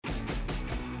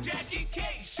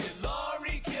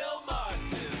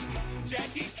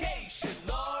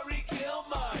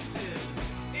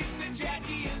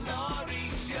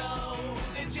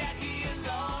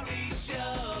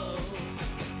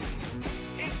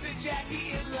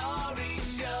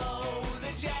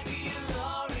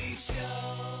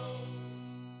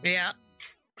Yeah.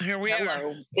 Here we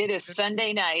Hello. are. It is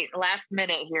Sunday night, last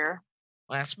minute here.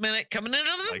 Last minute coming into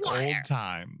the Like wire. old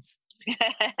times.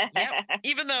 Yep.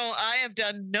 Even though I have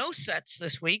done no sets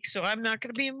this week, so I'm not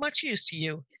going to be much use to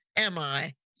you, am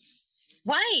I?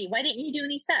 Why? Why didn't you do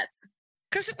any sets?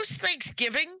 Because it was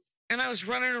Thanksgiving and I was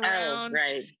running around. Oh,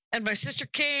 right. And my sister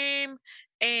came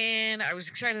and I was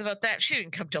excited about that. She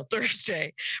didn't come till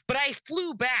Thursday, but I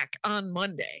flew back on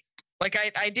Monday. Like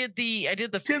I did the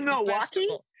To Milwaukee?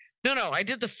 festival. No, I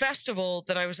did the festival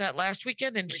that I was at last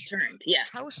weekend in Returned.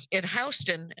 Yes.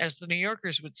 Houston, as the New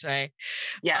Yorkers would say.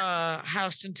 Yes.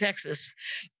 Houston, Texas.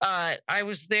 I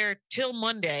was there till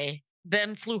Monday,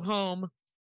 then flew home.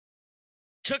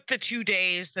 Took the 2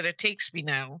 days that it takes me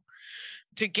now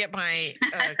to get my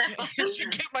to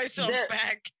get myself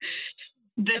back.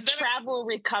 The travel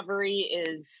recovery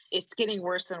it's getting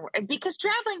worse and worse because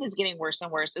traveling is getting worse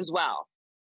and worse as well.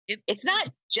 It's not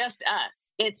just us.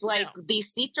 It's like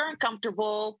these seats are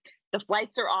uncomfortable. The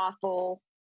flights are awful.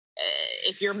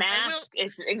 If you're masked,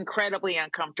 it's incredibly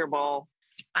uncomfortable.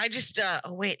 I just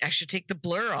oh wait, I should take the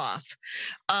blur off.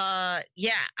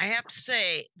 Yeah, I have to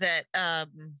say that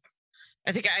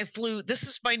I think I flew. This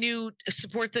is my new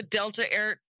support the Delta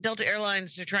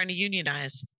Airlines. They're trying to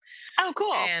unionize. Oh,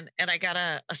 cool! And I got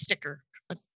a sticker,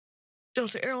 a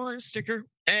Delta Airlines sticker.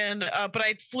 And but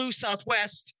I flew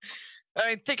Southwest.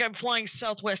 I think I'm flying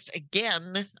Southwest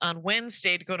again on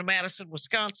Wednesday to go to Madison,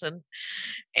 Wisconsin.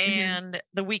 And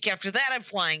the week after that, I'm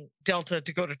flying Delta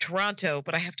to go to Toronto.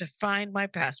 But I have to find my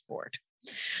passport.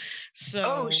 So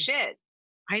oh shit!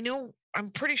 I know. I'm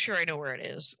pretty sure I know where it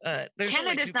is.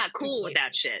 Canada's not cool with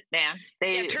that shit, man.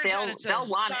 They'll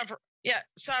want it. Yeah,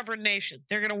 sovereign nation.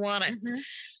 They're gonna want it.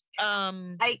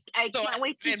 I can't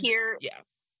wait to hear. Yeah.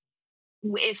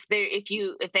 If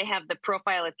they have the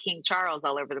profile of King Charles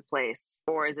all over the place,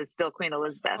 or is it still Queen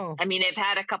Elizabeth? Oh. I mean, they've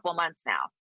had a couple months now.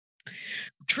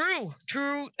 True.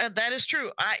 That is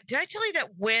true. Did I tell you that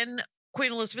when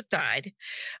Queen Elizabeth died,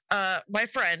 my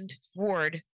friend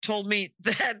Ward told me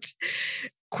that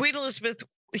Queen Elizabeth,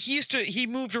 he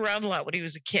moved around a lot when he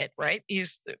was a kid, right?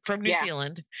 He's from New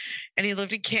Zealand and he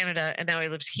lived in Canada and now he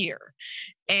lives here.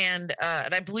 And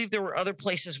I believe there were other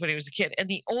places when he was a kid. And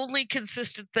the only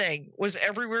consistent thing was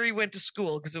everywhere he went to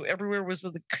school, because everywhere was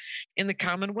in the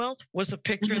Commonwealth, was a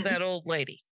picture of that old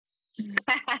lady.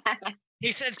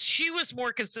 He said she was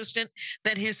more consistent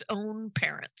than his own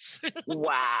parents.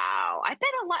 Wow. I bet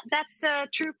that's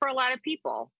true for a lot of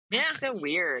people. Yeah. That's so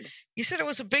weird. He said it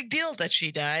was a big deal that she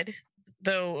died,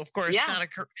 though, of course,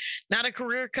 not a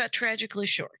career cut tragically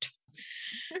short.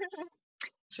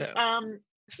 So,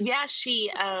 she,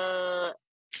 my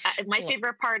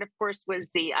favorite part, of course,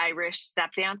 was the Irish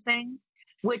step dancing,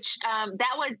 which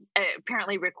that was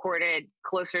apparently recorded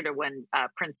closer to when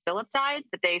Prince Philip died,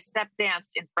 but they step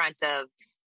danced in front of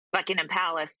Buckingham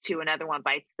Palace to Another One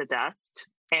Bites the Dust.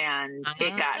 And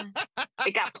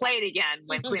it got played again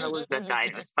when Queen Elizabeth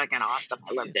died. It was fucking awesome.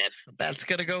 I loved it. That's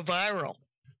gonna go viral.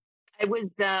 It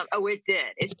was. It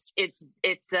did. It's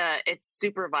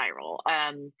super viral.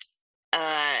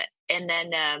 And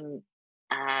then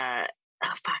oh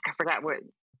fuck, I forgot what.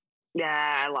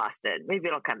 Yeah, I lost it. Maybe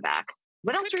it'll come back.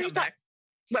 What else were you talking?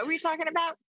 What were you talking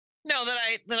about? No, that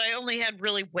I only had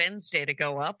really Wednesday to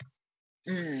go up,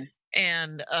 and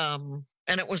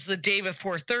it was the day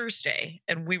before Thursday,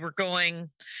 and we were going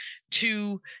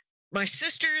to my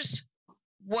sister's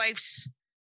wife's.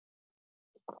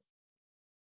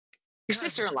 Your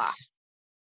sister-in-law.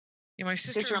 Yeah, my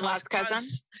sister-in-law's cousin.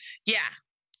 Yeah,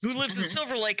 who lives in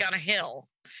Silver Lake on a hill,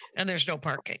 and there's no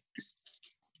parking.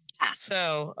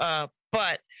 So,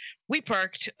 but we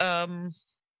parked.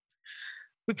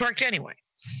 We parked anyway.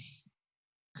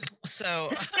 So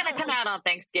it's gonna come out on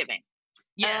Thanksgiving.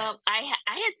 Yeah, I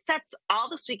had sets all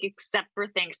this week except for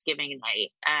Thanksgiving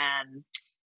night.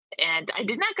 And I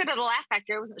did not go to the Laugh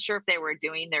Factory. I wasn't sure if they were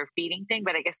doing their feeding thing,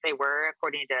 but I guess they were,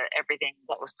 according to everything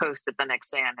that was posted the next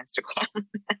day on Instagram.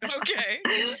 Okay.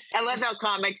 I love how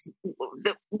comics,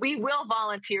 we will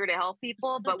volunteer to help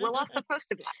people, but we'll also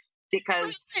post about it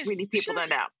because we need people to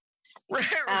know.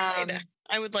 Right.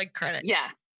 I would like credit. Yeah.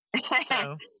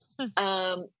 So.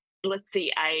 Let's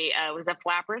see. I was at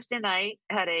Flappers tonight.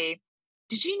 Did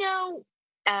you know?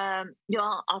 I'll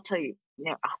tell you.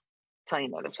 I'll tell you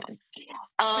another time.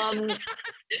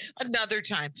 Another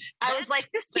time. I was like,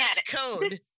 this can't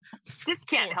code. This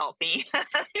can't help me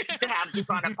to have this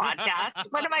on a podcast.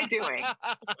 What am I doing?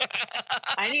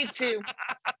 I need to.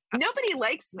 Nobody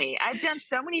likes me. I've done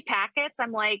so many packets.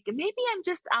 I'm like, maybe I'm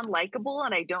just unlikable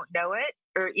and I don't know it,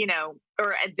 or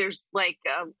there's like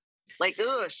Like,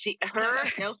 oh, her,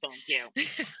 no, thank you.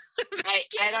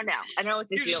 I don't know. I don't know what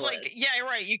the You're deal just like, is. yeah,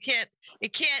 right. It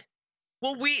can't.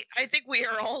 Well, I think we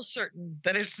are all certain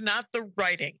that it's not the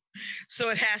writing, so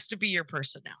it has to be your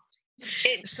personality.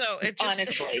 So it just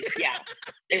honestly, yeah,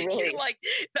 it really. Like,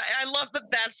 I love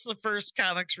that. That's the first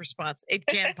comic's response. It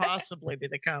can't possibly be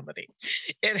the comedy.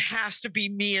 It has to be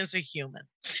me as a human.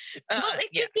 Well,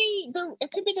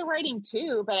 it could be the writing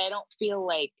too, but I don't feel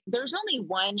like there's only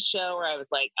one show where I was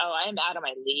like, oh, I'm out of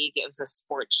my league. It was a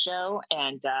sports show,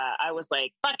 and I was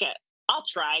like, fuck it, I'll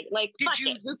try. Like,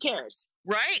 it, who cares?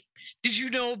 Right? Did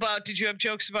you have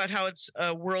jokes about how it's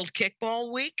World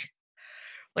Kickball Week?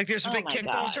 Like there's a big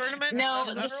kickball tournament?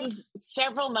 No, this is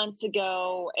several months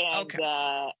ago, and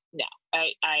no,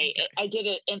 I did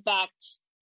it. In fact,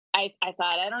 I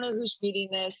thought, I don't know who's reading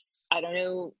this. I don't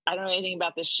know anything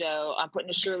about this show. I'm putting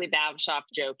a Shirley Babashoff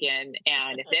joke in,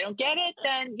 and if they don't get it,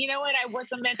 then you know what? I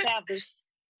wasn't meant to have this.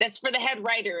 That's for the head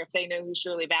writer if they know who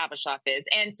Shirley Babashoff is.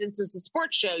 And since it's a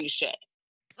sports show, you should.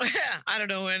 I don't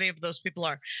know who any of those people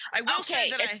are. I will say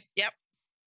that yep.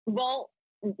 Well,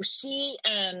 she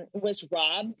was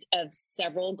robbed of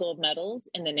several gold medals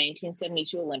in the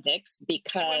 1972 Olympics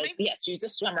because, yes, she's a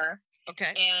swimmer.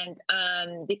 Okay.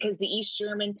 And because the East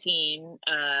German team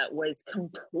was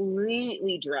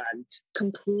completely drugged.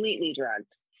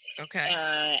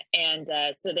 Okay. And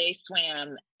so they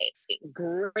swam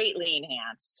greatly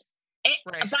enhanced.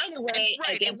 Right. By the way,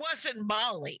 it wasn't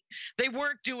Molly. They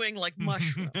weren't doing like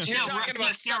mushrooms. You're talking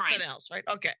about something else, right?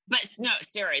 Okay. But no,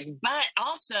 steroids. But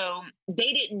also,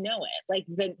 they didn't know it. Like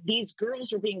these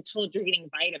girls were being told you're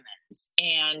getting vitamins,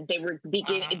 and they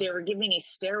were giving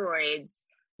these steroids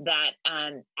that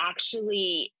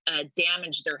actually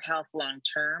damaged their health long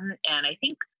term. And I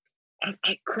think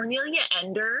Cornelia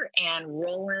Ender and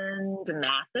Roland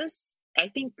Mathis, I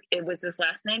think it was his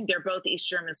last name. They're both East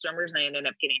German swimmers, and they ended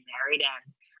up getting married.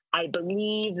 And I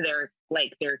believe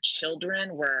their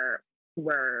children were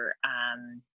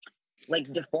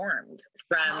like deformed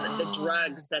from the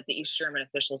drugs that the East German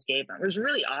officials gave them. It was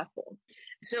really awful.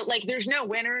 So like, there's no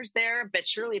winners there, but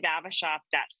Shirley Babashoff,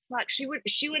 she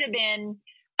would have been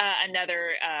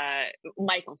another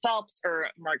Michael Phelps or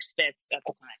Mark Spitz at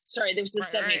the time. Sorry, there was the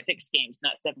 76 games,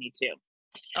 not 72.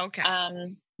 Okay.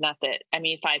 Not that, I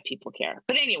mean, 5 people care.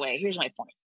 But anyway, here's my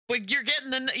point. But you're getting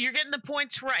the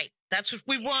points right. That's what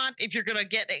we want if you're going to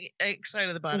get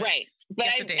excited about it. Right. But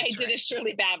I did a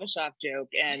Shirley Babashoff joke,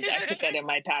 and I put that in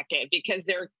my packet because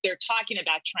they're talking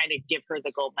about trying to give her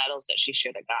the gold medals that she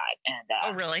should have got. And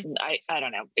oh, really? I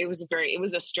don't know. It was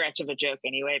a stretch of a joke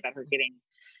anyway about her getting,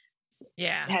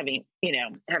 having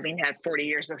had 40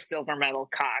 years of silver medal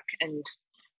cock, and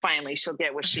finally she'll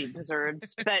get what she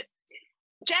deserves. But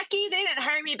Jackie, they didn't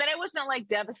hire me, but I wasn't like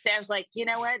devastated. I was like, you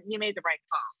know what? You made the right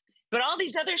call. But all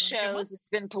these other shows, it's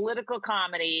been political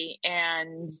comedy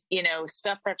and,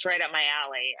 stuff that's right up my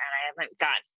alley. And I haven't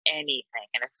got anything.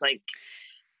 And it's like,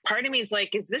 part of me is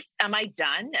like, am I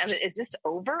done? Is this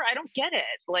over? I don't get it.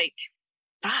 Like,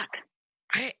 fuck.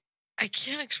 I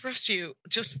can't express to you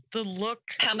just the look.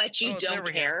 How much you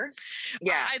don't care.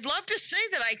 Yeah. I'd love to say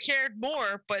that I cared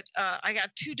more, but I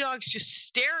got 2 dogs just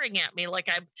staring at me like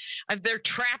they're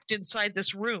trapped inside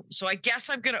this room. So I guess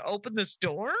I'm going to open this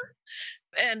door.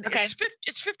 And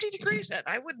it's 50 degrees out.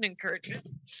 I wouldn't encourage it.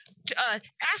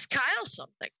 Ask Kyle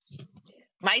something.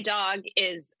 My dog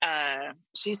is,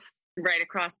 she's right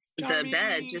across the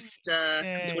bed, just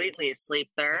completely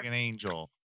asleep there. Like an angel.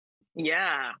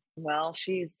 Yeah. Well,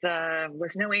 she's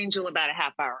was no angel about a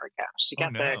half hour ago. She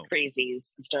got the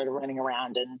crazies and started running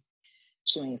around and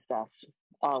chewing stuff.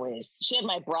 Always. She had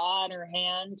my bra in her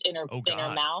hand, in her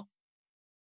mouth.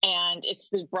 And it's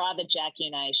the bra that Jackie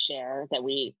and I share, that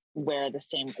we wear the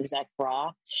same exact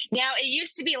bra. Now, it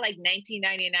used to be like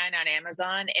 $19.99 on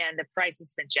Amazon, and the price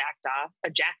has been jacked up.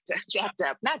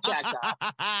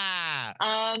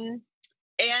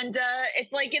 And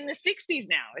it's like in the 60s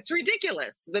now. It's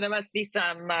ridiculous, but it must be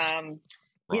some,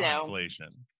 inflation.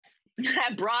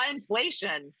 Bra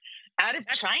inflation out of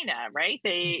China, right?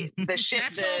 That's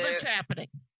all that's happening.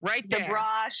 Right there. The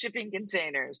bra shipping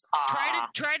containers.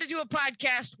 Try to do a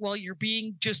podcast while you're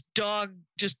being just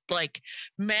like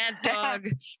mad dog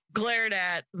glared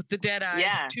at with the dead eyes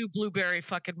and 2 blueberry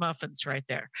fucking muffins right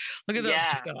there. Look at those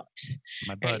 2 dogs.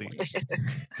 My buddy.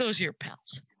 Those are your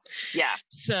pals. Yeah.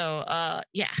 So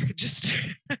just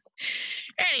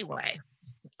anyway.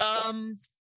 I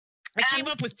came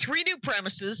up with 3 new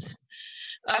premises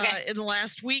in the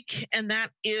last week, and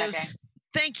that is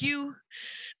thank you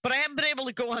but I haven't been able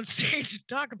to go on stage and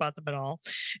talk about them at all.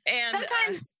 And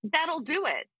sometimes that'll do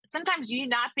it. Sometimes you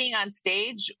not being on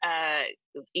stage,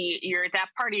 you're that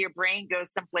part of your brain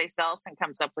goes someplace else and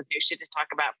comes up with new shit to talk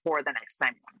about for the next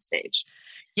time you're on stage.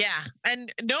 Yeah,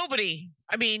 and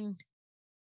I mean,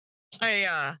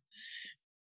 I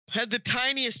had the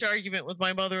tiniest argument with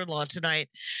my mother-in-law tonight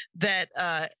that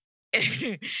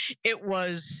it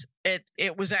was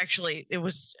actually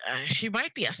she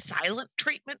might be a silent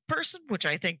treatment person, which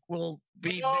I think will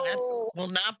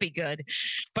not be good.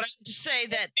 But I have to say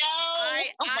that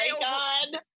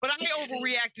but I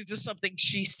overreacted to something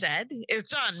she said.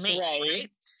 It's on me, right?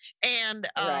 And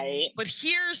but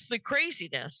here's the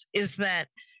craziness is that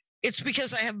it's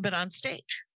because I haven't been on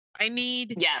stage.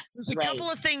 There's a couple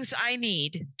of things I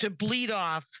need to bleed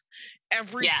off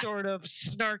every sort of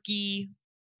snarky,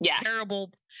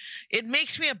 terrible. It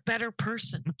makes me a better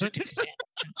person to do stand-up.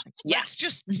 Let's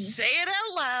just say it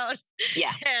out loud.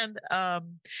 Yeah.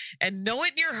 And know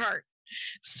it in your heart.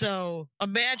 So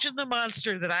imagine the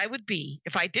monster that I would be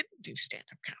if I didn't do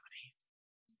stand-up comedy.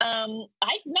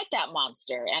 I've met that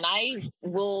monster, and I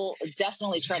will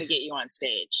definitely try to get you on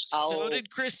stage. So did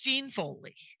Christine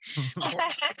Foley.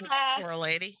 Poor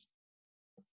lady.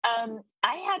 I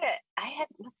had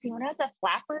let's see, when I was at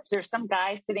Flappers, there's some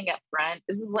guy sitting up front.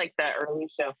 This is like the early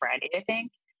show Friday, I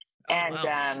think.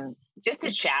 And just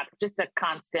a chat, just a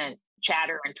constant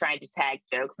chatter and trying to tag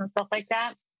jokes and stuff like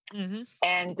that. Mm-hmm.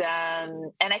 And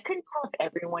I couldn't tell if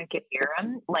everyone could hear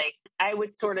him. Like I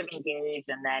would sort of engage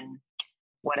and then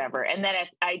whatever. And then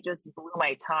I just blew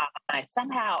my top. And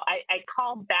I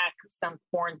called back some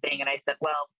porn thing and I said,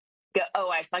 well, I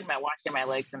was talking about washing my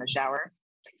legs in the shower.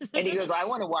 And he goes, I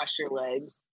want to wash your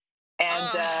legs. And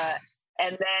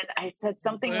then I said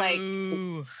something like,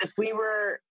 if we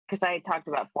were, because I had talked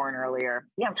about porn earlier.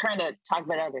 Yeah, I'm trying to talk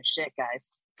about other shit,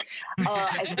 guys.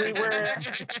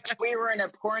 We were in a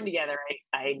porn together.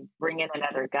 I bring in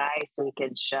another guy so he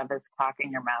could shove his cock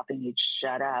in your mouth and you'd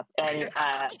shut up. And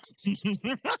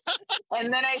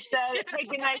and then I said, hey,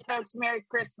 good night, folks. Merry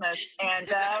Christmas.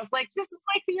 And I was like, this is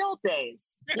like the old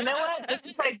days. You know what? This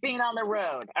is like being on the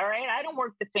road. All right. I don't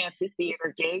work the fancy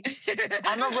theater gigs.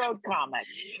 I'm a road comic.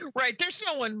 Right. There's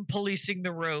no one policing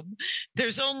the room.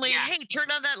 There's only, hey, turn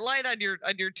on that light on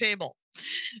your table.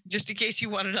 Just in case you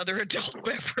want another adult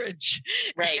beverage,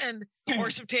 right? Or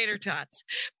some tater tots.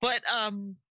 But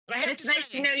it's nice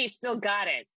to know you still got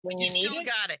it when you need it. Still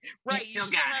got it, right? You still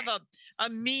have a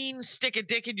mean stick a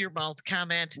dick in your mouth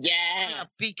comment.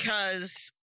 Yes,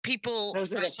 because people are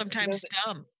sometimes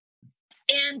dumb,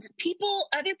 and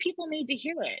other people need to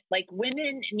hear it. Like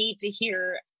women need to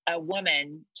hear a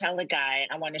woman tell a guy,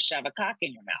 "I want to shove a cock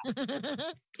in your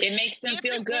mouth." It makes them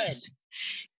feel good.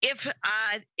 If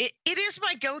it is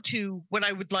my go-to when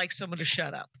I would like someone to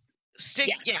shut up. Stick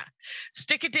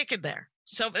a dick in there.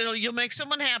 So you'll make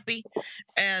someone happy,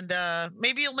 and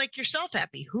maybe you'll make yourself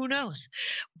happy. Who knows?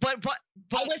 But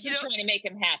I wasn't trying to make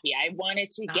him happy. I wanted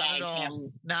to gag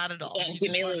him, not at all, and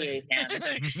humiliate him.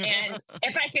 And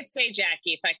if I could say,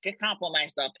 Jackie, if I could compliment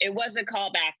myself, it was a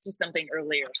callback to something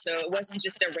earlier. So it wasn't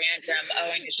just a random,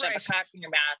 and shove a cock in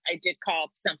your mouth. I did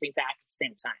call something back at the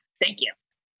same time. Thank you.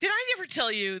 Did I ever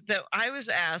tell you that I was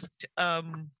asked,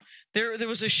 there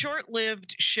was a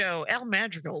short-lived show, Al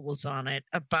Madrigal was on it,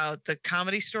 about the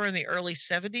Comedy Store in the early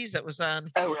 70s that was on,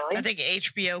 I think,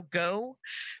 HBO Go.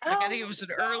 I think it was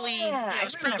an early, it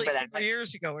was probably 4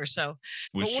 years ago or so.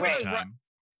 With Showtime.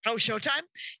 Showtime?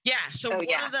 Yeah. So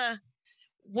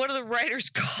one of the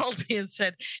writers called me and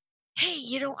said, hey,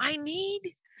 I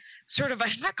need sort of a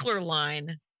heckler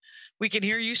line. We can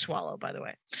hear you swallow, by the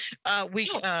way.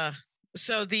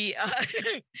 So the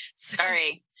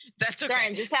sorry, that's okay. Sorry,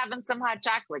 I'm just having some hot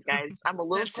chocolate, guys. I'm a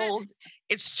little cold.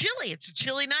 It's chilly. It's a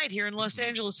chilly night here in Los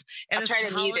Angeles, and I'll try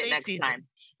to mute it next time.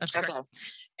 That's okay. Correct.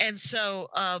 And so,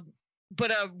 but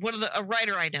a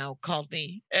writer I know called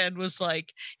me and was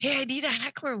like, "Hey, I need a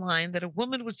heckler line that a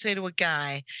woman would say to a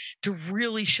guy to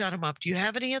really shut him up. Do you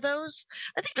have any of those?"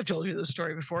 I think I've told you this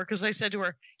story before because I said to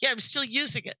her, "Yeah, I'm still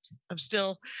using it.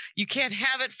 You can't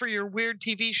have it for your weird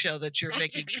TV show that you're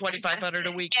making $2,500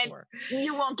 a week for.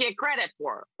 You won't get credit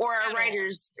for, or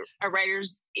a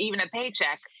writer's even a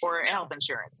paycheck or health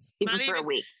insurance, even for a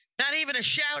week. Not even a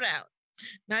shout out."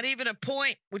 Not even a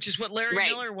point, which is what Larry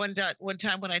Miller one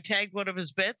time when I tagged one of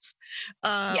his bits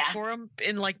for him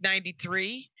in like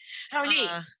 93. Oh, neat.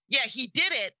 Yeah, he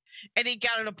did it and he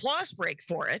got an applause break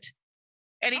for it.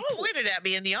 And he pointed at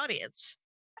me in the audience.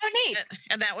 Oh, neat.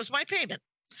 And that was my payment.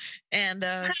 And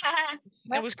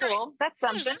it was cool. Great. That's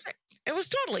something. It was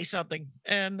totally something.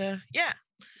 And but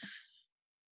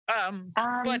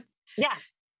yeah.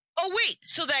 Oh, wait.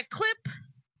 So that clip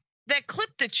that clip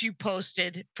that you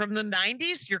posted from the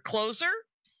 90s, your closer.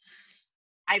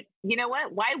 You know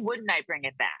what? Why wouldn't I bring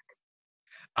it back?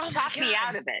 Oh, Talk me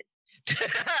out of it.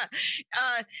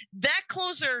 That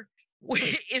closer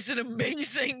is an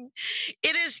amazing.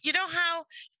 It is, you know how,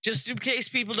 just in case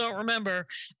people don't remember,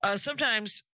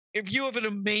 sometimes if you have an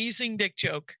amazing dick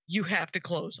joke, you have to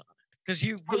close on it because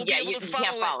you will be able to you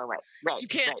can't follow it. Right. You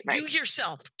can't. Right. You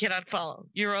yourself cannot follow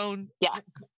your own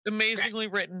amazingly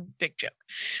written dick joke.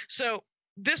 So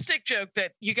this dick joke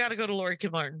that you got to go to Lori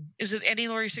Kim Martin. Is it any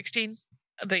Lori 16?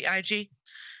 The IG,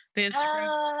 the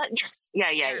Instagram. Yes. Yeah.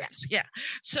 Yeah.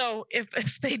 So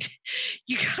if they,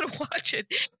 you got to watch it.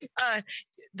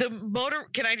 The motor.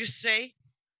 Can I just say?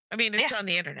 I mean, it's on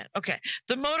the internet. Okay.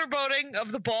 The motorboating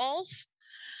of the balls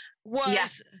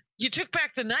was you took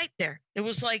back the night there. It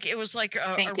was like a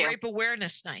rape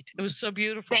awareness night. It was so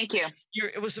beautiful. Thank you.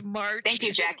 It was a march. Thank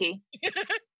you, Jackie.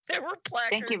 There were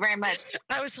placards. Thank you very much.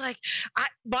 I was like,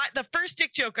 the first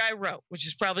dick joke I wrote, which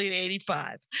is probably in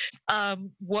 85,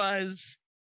 was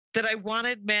that I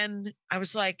wanted men. I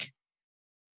was like,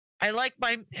 it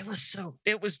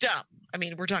was dumb. I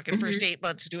mean, we're talking first 8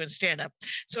 months of doing stand-up.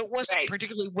 So it wasn't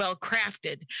particularly well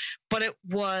crafted, but it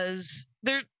was,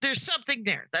 there's something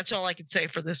there. That's all I can say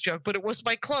for this joke, but it was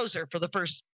my closer for the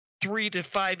first 3 to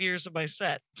 5 years of my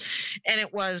set. And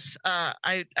it was,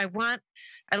 I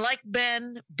like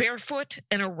men barefoot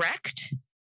and erect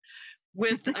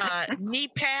with knee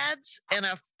pads and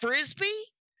a Frisbee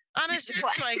on his head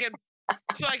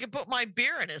so I could put my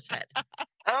beer in his head.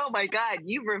 Oh my God,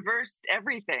 you reversed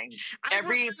everything.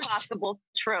 Every possible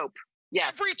trope.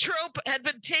 Yes. Every trope had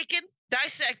been taken,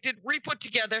 dissected, re-put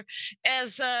together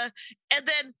as and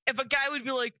then if a guy would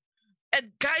be like,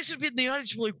 and guys would be in the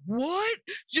audience and be like, what?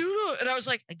 And I was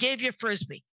like, I gave you a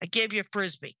Frisbee.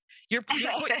 You're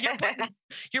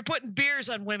putting beers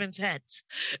on women's heads.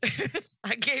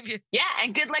 I gave you. Yeah,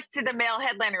 and good luck to the male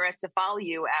headliner who has to follow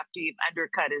you after you've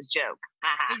undercut his joke.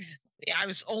 I'm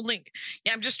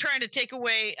just trying to take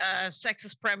away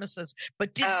sexist premises,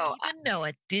 but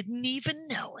didn't even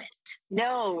know it.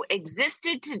 No,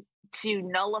 existed to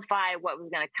nullify what was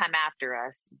going to come after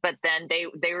us, but then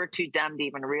they were too dumb to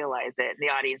even realize it, and the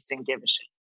audience didn't give a shit.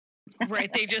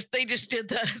 Right? They just did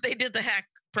the hack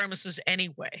premises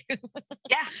anyway.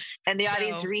 Yeah, and the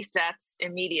audience resets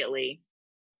immediately.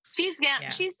 She's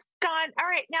gone. All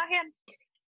right, now him.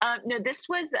 No, this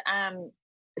was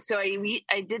so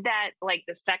I did that like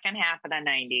the second half of the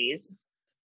 90s,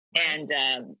 and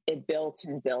it built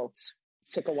and built.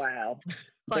 Took a while,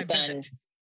 but then.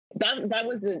 That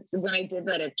was when I did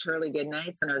that at Charlie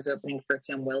Goodnights, and I was opening for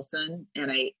Tim Wilson, and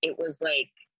it was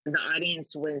like the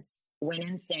audience went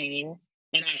insane,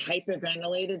 and I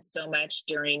hyperventilated so much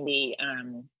during the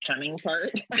coming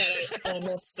part that I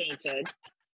almost fainted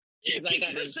because I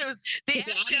got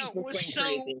the audience was going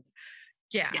crazy.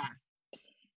 Yeah.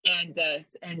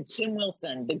 And Tim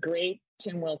Wilson, the great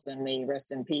Tim Wilson, may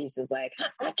rest in peace, is like,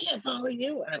 I can't follow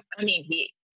you. I mean,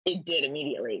 it did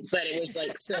immediately, but it was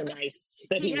like so nice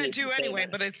that he had to anyway.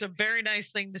 But it's a very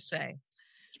nice thing to say.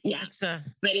 Yeah,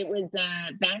 but it was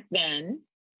back then.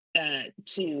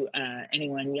 To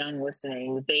anyone young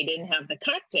listening, they didn't have the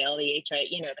cocktail, the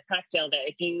cocktail that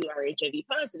if you are HIV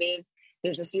positive,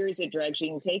 there's a series of drugs you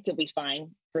can take. You'll be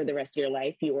fine for the rest of your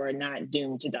life. You are not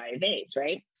doomed to die of AIDS,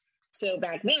 right? So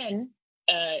back then,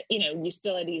 you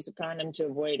still had to use a condom to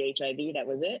avoid HIV. That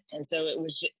was it. And so it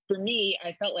was for me.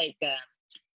 I felt like.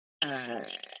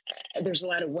 There's a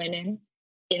lot of women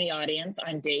in the audience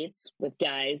on dates with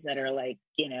guys that are like,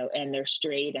 and they're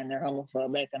straight and they're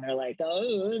homophobic and they're like,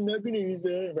 oh, I'm not going to use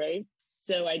that, right?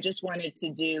 So I just wanted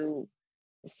to do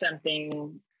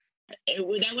something. It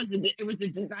was a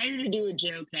desire to do a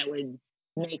joke that would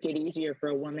make it easier for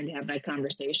a woman to have that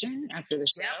conversation after the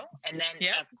show. And then,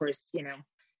 of course,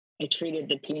 I treated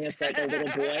the penis like a little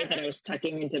boy that I was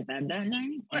tucking into bed that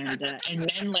night,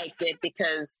 and men liked it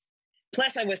because.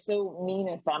 Plus, I was so mean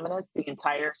and feminist the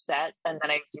entire set, and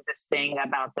then I do this thing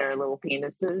about their little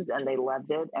penises, and they loved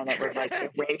it, and it was like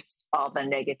erased all the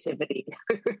negativity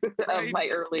of my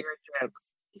earlier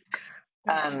jokes.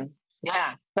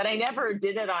 But I never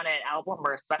did it on an album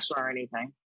or a special or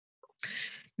anything.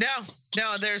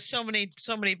 No, there's so many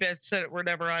bits that were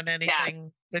never on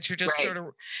anything that you're just sort of,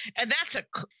 and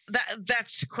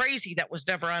that's crazy. That was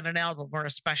never on an album or a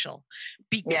special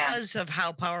because of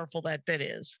how powerful that bit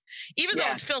is. Even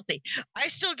though it's filthy, I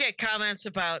still get comments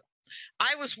about.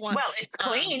 I was once. Well, it's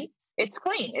clean. It's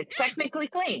clean. It's technically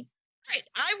clean. Right.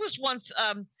 I was once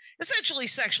essentially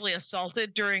sexually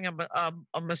assaulted during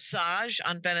a massage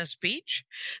on Venice Beach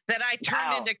that I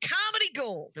turned into comedy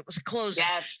gold. It was closing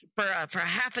for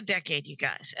half a decade, you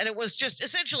guys. And it was just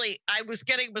essentially I was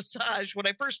getting a massage when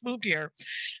I first moved here.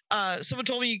 Someone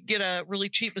told me you get a really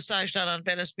cheap massage done on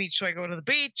Venice Beach. So I go to the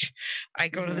beach. I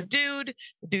go to the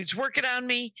dude's working on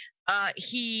me.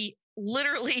 He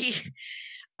literally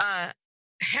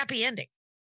happy ending.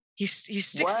 He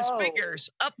sticks his fingers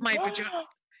up my vagina.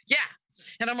 Yeah.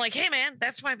 And I'm like, hey man,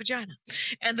 that's my vagina.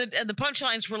 And the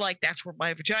punchlines were like, that's where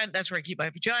I keep my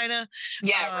vagina.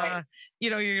 Yeah. Right.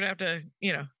 You're gonna have to,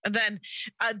 and then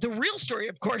the real story,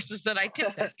 of course, is that I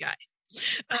tipped that guy.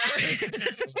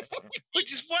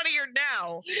 Which is funnier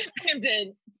now. Him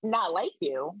to not like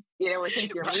you, or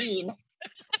think you're mean.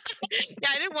 Yeah,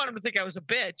 I didn't want him to think I was a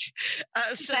bitch.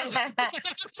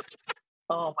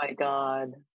 Oh my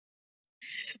God.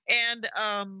 And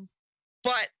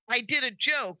but I did a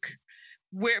joke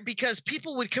because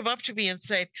people would come up to me and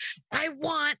say, I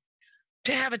want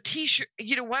to have a t-shirt,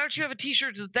 why don't you have a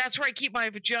t-shirt that's where I keep my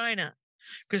vagina?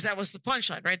 Because that was the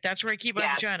punchline, right? That's where I keep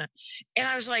my vagina. And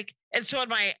I was like, and so on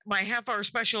my half-hour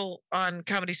special on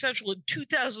Comedy Central in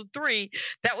 2003,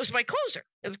 that was my closer,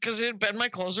 because it had been my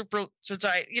closer for 3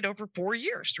 or 4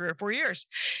 years.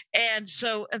 And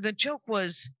so the joke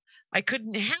was I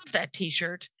couldn't have that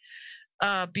t-shirt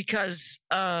because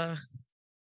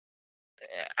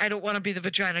I don't want to be the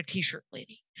vagina t-shirt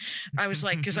lady. I was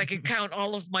like, because I could count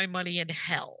all of my money in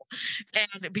hell,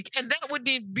 and that wouldn't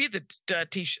even be the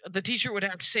t-shirt. The t-shirt would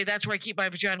have to say, "That's where I keep my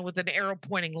vagina," with an arrow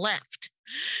pointing left,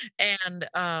 and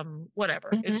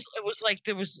whatever. It was like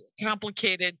there was a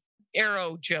complicated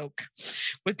arrow joke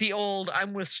with the old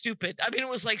 "I'm with stupid." I mean, it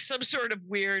was like some sort of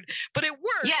weird, but it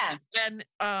worked. Yeah. And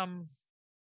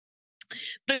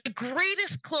the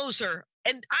greatest closer,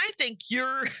 and I think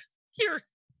you're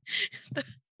the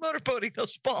motorboating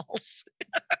those balls.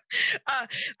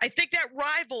 I think that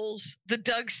rivals the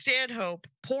Doug Stanhope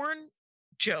porn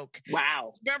joke.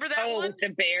 Wow. Remember that one? With the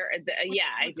bear. I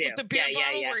do. With the beer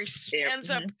bottle where he ends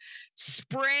up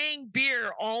spraying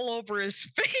beer all over his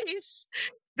face.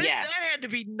 That had to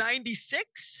be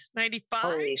 96, 95.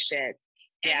 Holy shit.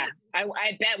 Yeah.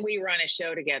 I bet we run a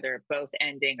show together, both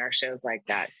ending our shows like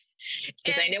that.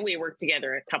 Because I know we worked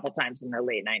together a couple times in the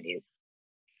late 90s.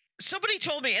 Somebody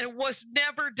told me, and it was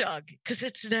never Doug, because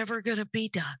it's never going to be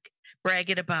Doug,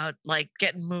 bragging about like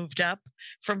getting moved up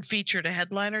from feature to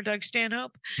headliner, Doug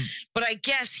Stanhope. But I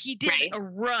guess he did a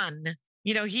run.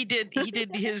 He did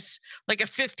his like a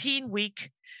 15-week.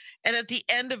 And at the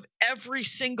end of every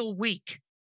single week,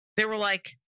 they were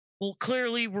like, well,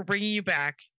 clearly we're bringing you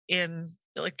back in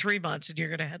like 3 months and you're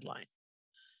going to headline.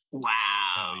 Wow.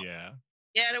 Oh, yeah.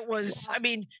 And it was, I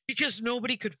mean, because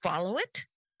nobody could follow it.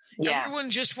 Yeah. Everyone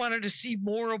just wanted to see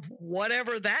more of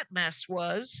whatever that mess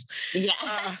was. Yeah.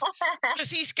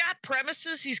 Because he's got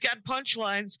premises, he's got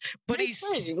punchlines, but he's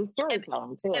a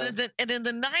storytelling too. And in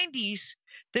the 90s,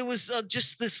 there was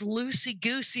just this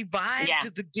loosey-goosey vibe to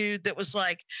the dude that was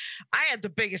like, I had the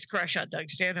biggest crush on Doug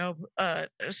Stanhope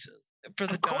for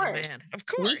the Dawn Man. Of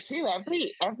course. Me too. I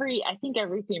think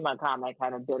every female comic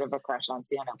had a bit of a crush on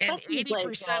Stanhope. And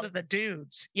 80% of the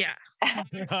dudes. Yeah.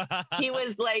 He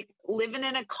was like living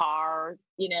in a car,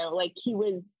 like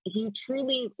he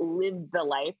truly lived the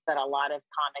life that a lot of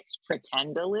comics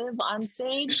pretend to live on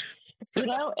stage.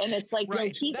 And it's like, no,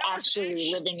 he's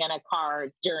actually living in a car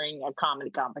during a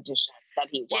comedy competition that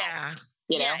he won.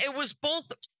 Yeah. It was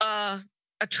both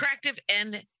attractive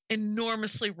and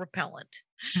enormously repellent.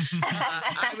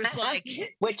 I was like,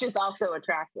 which is also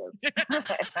attractive.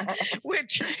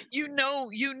 Which you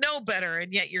know better,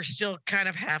 and yet you're still kind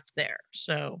of half there.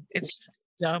 So it's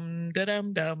dumb.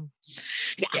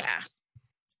 Yeah.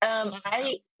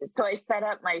 I set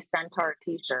up my Centaur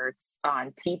t-shirts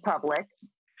on TeePublic.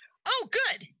 Oh,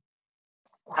 good.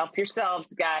 Help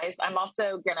yourselves, guys. I'm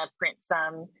also gonna print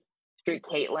some through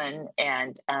Caitlin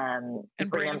and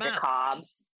bring them to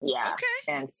Cobb's. Yeah.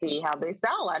 Okay. And see how they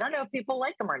sell. I don't know if people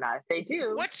like them or not. If they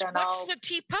do, what's the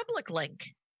TeePublic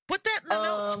link? Put that in the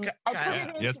notes.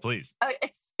 Yes, please.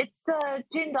 It's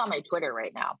pinned on my Twitter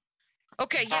right now.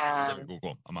 Okay. Yeah.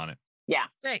 Cool. I'm on it. Yeah.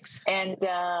 Thanks. And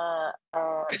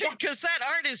because that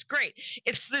art is great.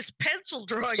 It's this pencil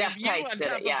drawing Jeff of you on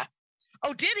top of.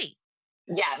 Oh, did he?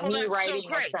 Yeah, me riding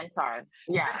a centaur.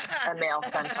 Yeah, a male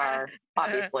centaur,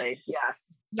 obviously. Yes.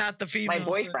 Not the female. My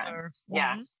boyfriend. Centaur.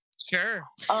 Yeah. Mm-hmm. Sure.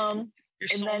 And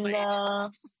then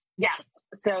yes.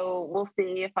 So we'll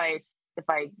see if I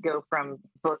go from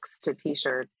books to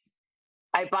t-shirts.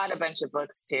 I bought a bunch of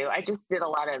books too. I just did a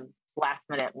lot of last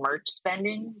minute merch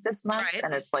spending this month,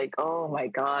 and it's like, oh my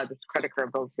God, this credit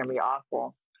card bill is gonna be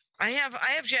awful. I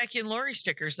have Jackie and Lori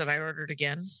stickers that I ordered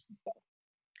again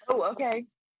Oh, okay.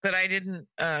 that I didn't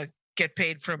get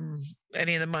paid from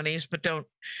any of the monies, but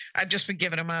I've just been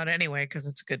giving them out anyway because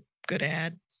it's a good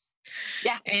ad.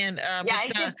 Yeah. And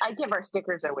I give our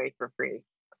stickers away for free.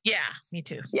 yeah, me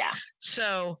too. Yeah.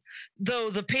 So though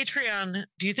the Patreon,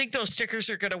 do you think those stickers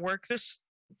are going to work this?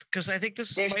 Because I think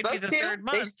this might be the third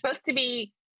month. They're supposed to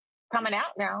be coming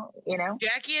out now,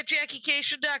 Jackie at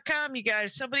JackieCation.com, you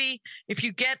guys. Somebody,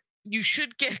 you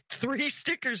should get 3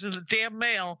 stickers in the damn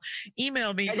mail.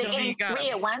 Email me. Are Tell they me you got 3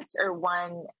 them. at once or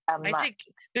 1 a month? I think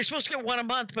they're supposed to get 1 a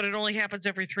month, but it only happens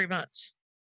every 3 months.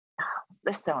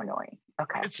 They're so annoying.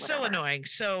 Okay. It's so annoying.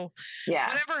 So Yeah.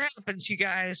 whatever happens, you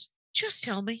guys, just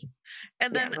tell me,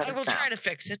 and then let I us will know. try to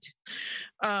fix it.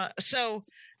 So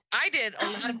I did a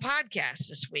lot of podcasts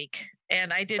this week,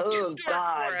 and I did 2 Dork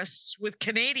Forests with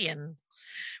Canadian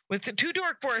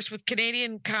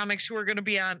comics who are going to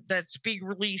be on that's being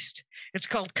released. It's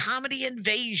called Comedy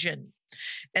Invasion,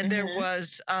 and there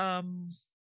was the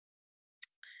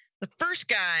first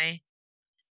guy.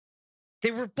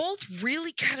 They were both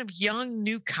really kind of young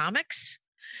new comics,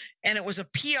 and it was a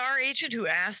PR agent who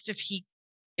asked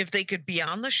if they could be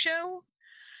on the show.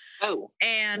 Oh.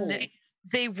 And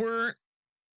they weren't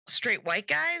straight white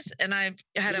guys, and I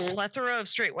had a plethora of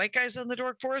straight white guys on the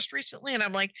Dork Forest recently, and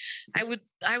I'm like, I would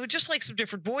just like some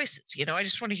different voices, I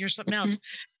just want to hear something else.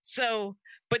 So,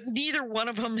 but neither one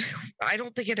of them, I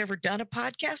don't think had ever done a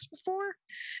podcast before.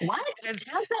 What?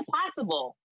 How's that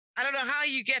possible? I don't know how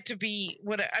you get to be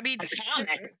a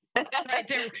comic. Right,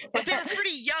 they were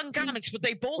pretty young comics, but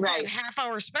they both had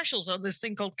half-hour specials on this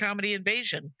thing called Comedy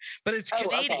Invasion, but it's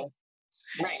Canadian. Okay.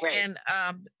 Right.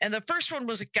 And the first one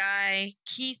was a guy,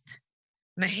 Keith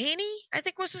Mahaney, I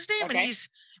think was his name, and he's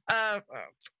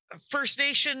First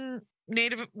Nation,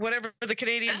 Native, whatever the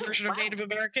Canadian version of Native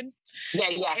American.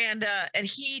 Yeah. And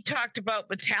he talked about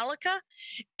Metallica,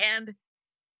 and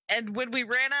when we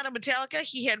ran out of Metallica,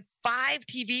 he had 5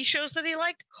 TV shows that he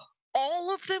liked.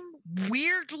 All of them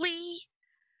weirdly,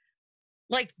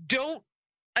 I don't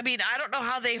know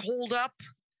how they hold up,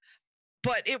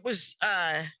 but it was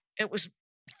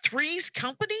Three's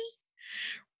Company,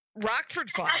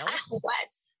 Rockford Files. What?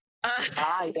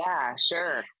 Yeah,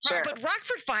 sure. But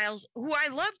Rockford Files, who I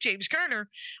love, James Garner,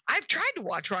 I've tried to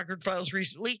watch Rockford Files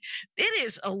recently. It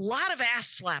is a lot of ass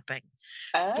slapping.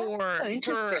 It's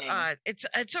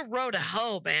a road to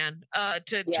hell, man,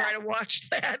 to try to watch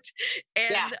that.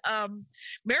 And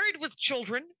Married with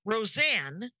Children,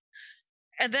 Roseanne,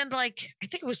 and then I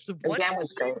think it was the Roseanne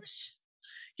was great.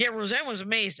 Yeah, Roseanne was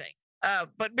amazing.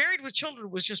 But Married with Children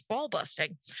was just ball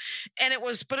busting, and it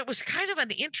was kind of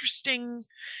an interesting,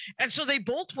 and so they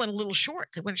both went a little short.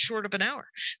 They went short of an hour.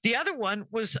 The other one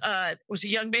was a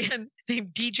young man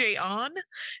named DJ On,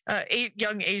 a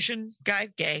young Asian guy,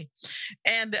 gay,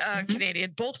 and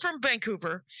Canadian, both from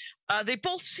Vancouver. They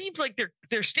both seemed like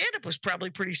their stand-up was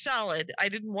probably pretty solid. I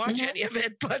didn't watch any of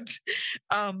it, but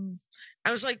I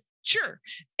was like, sure.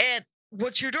 And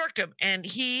what's your dorkdom? And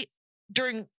he,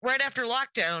 right after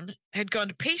lockdown, had gone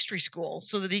to pastry school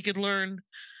so that he could learn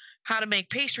how to make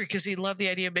pastry because he loved the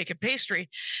idea of making pastry.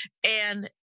 And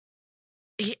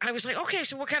I was like, okay,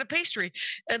 so what kind of pastry?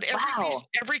 And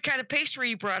every kind of pastry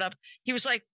he brought up, he was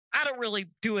like, I don't really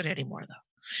do it anymore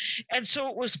though. And so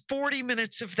it was 40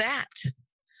 minutes of that.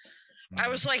 I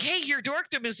was like, hey, your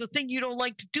dorkdom is the thing you don't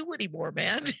like to do anymore,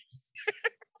 man.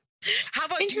 How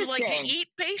about you like to eat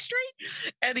pastry?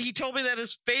 And he told me that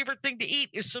his favorite thing to eat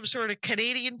is some sort of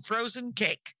Canadian frozen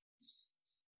cake.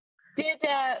 Did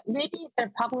maybe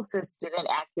their publicist didn't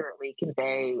accurately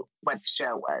convey what the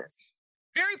show was?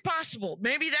 Very possible.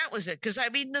 Maybe that was it. Because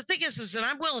the thing is that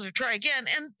I'm willing to try again,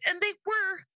 and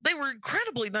they were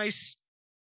incredibly nice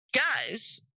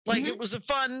guys. It was a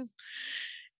fun.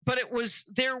 But it was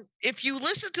there. If you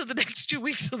listen to the next 2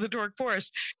 weeks of the Dork Forest,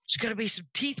 there's going to be some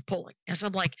teeth pulling. As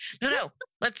I'm like, no,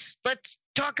 let's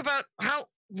talk about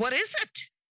what is it?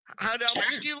 How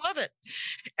much do you love it?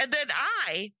 And then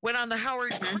I went on the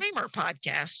Howard Kramer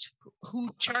podcast, Who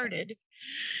Charted,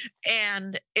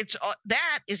 and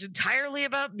that is entirely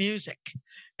about music.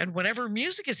 And whenever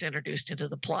music is introduced into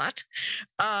the plot,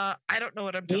 I don't know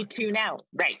what I'm doing. You tune out,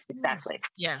 right? Exactly.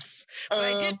 Yes,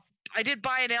 but I did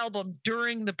buy an album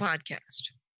during the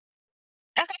podcast.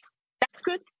 Okay, that's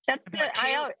good. That's it.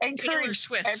 I encourage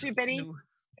everybody.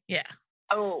 Yeah.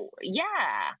 Oh, yeah.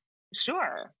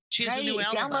 Sure. She has a new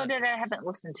album. Downloaded it. I haven't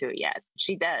listened to it yet.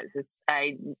 She does.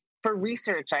 For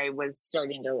research, I was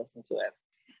starting to listen to it.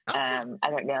 Okay. I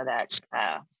don't know that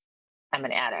I'm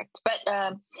an addict, but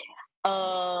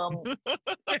I'm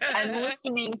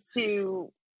listening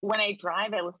to when I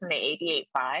drive, I listen to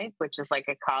 88.5, which is like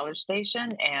a college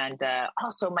station. And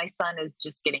also, my son is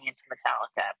just getting into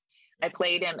Metallica. I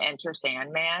played him Enter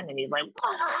Sandman, and he's like,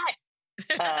 what?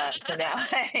 So now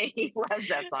he loves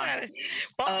that song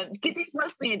because he's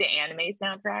mostly into anime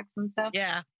soundtracks and stuff.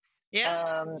 Yeah.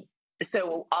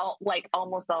 So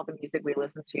almost all the music we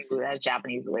listen to has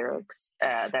Japanese lyrics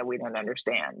that we don't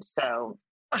understand. So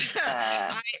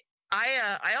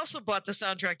I also bought the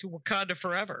soundtrack to Wakanda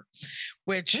Forever,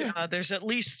 which there's at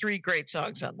least 3 great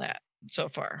songs on that so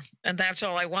far, and that's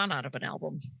all I want out of an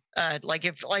album.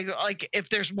 If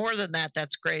there's more than that,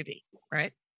 that's gravy,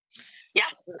 right? Yeah,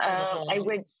 I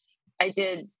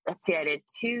did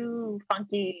 2 fun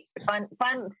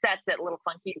sets at little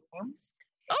funky rooms.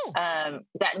 Oh,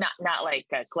 that not like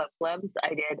clubs.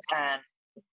 I did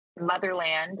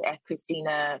Motherland at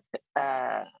Cucina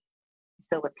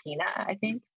Filipina, I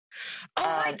think. Oh,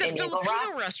 right, the in Eagle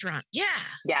Filipino Rock. restaurant. Yeah.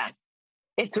 Yeah.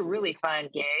 It's a really fun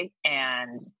gig,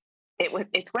 and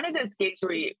it's one of those gigs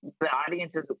where the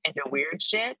audience is into weird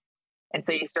shit, and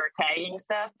so you start tagging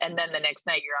stuff, and then the next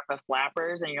night you're up at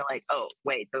Flappers, and you're like, oh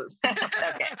wait, those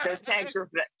okay, those tags are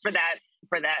for that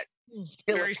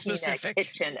Very Filipina specific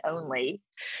kitchen only.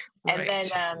 Right. And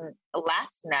then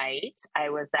last night I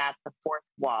was at the Fourth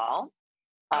Wall.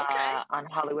 On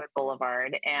Hollywood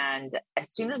Boulevard. And as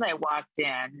soon as I walked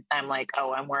in, I'm like,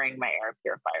 oh, I'm wearing my air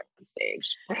purifier on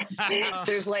stage.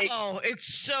 There's like, oh,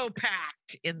 it's so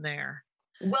packed in there.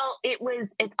 Well, it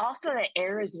also, the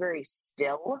air is very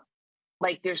still.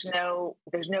 Like there's no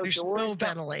doors, no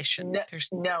ventilation.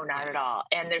 No, not at all.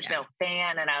 And there's no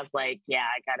fan. And I was like, yeah,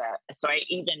 so I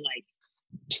even like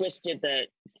twisted the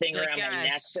thing around my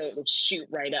neck so it would shoot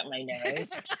right up my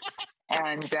nose.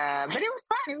 And but it was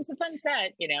fun. It was a fun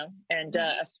set, And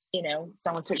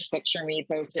someone took a picture of me,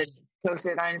 posted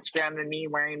it on Instagram of me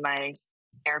wearing my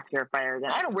air purifier.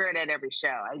 Then I don't wear it at every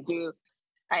show.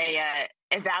 I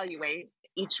evaluate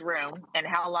each room and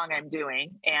how long I'm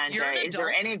doing, and is there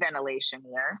any ventilation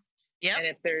here? Yeah. And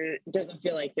if there doesn't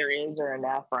feel like there is or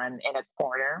enough, or I'm in a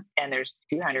corner and there's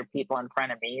 200 people in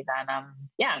front of me, then I'm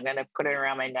gonna put it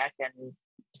around my neck and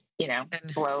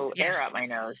blow air out my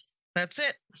nose. That's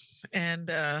it. And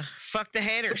fuck the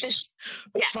haters.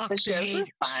 Fuck the shows are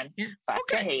fun. Yeah. Fuck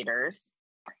the haters.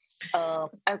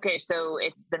 Okay, so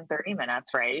it's been 30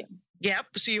 minutes, right? Yep.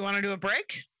 So you want to do a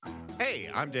break? Hey,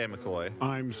 I'm Dan McCoy.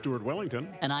 I'm Stuart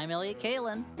Wellington. And I'm Elliot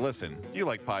Kalin. Listen, you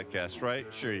like podcasts, right?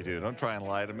 Sure you do. Don't try and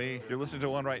lie to me. You're listening to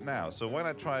one right now, so why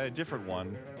not try a different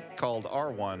one called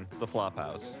R1, The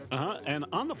Flophouse? And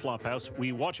on The Flophouse,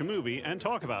 we watch a movie and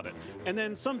talk about it. And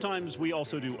then sometimes we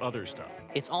also do other stuff.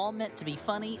 It's all meant to be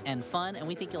funny and fun, and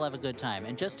we think you'll have a good time.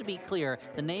 And just to be clear,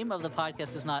 the name of the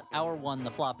podcast is not Our One, The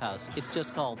Flophouse. It's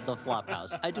just called The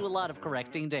Flophouse. I do a lot of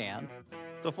correcting Dan.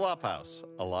 The Flophouse.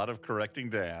 A lot of correcting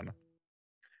Dan.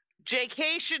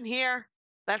 Jaycation here.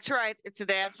 That's right. It's a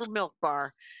Dan from Milk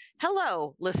Bar.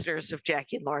 Hello, listeners of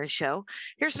Jackie and Laurie Show.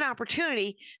 Here's an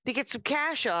opportunity to get some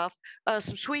cash off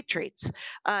some sweet treats.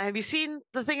 Have you seen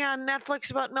the thing on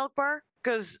Netflix about Milk Bar?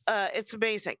 Because it's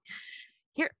amazing.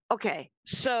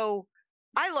 So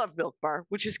I love Milk Bar,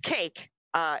 which is cake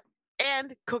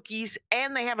and cookies,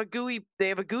 and they have a gooey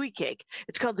cake.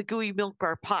 It's called the Gooey Milk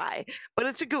Bar Pie, but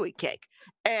it's a gooey cake,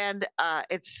 and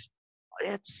it's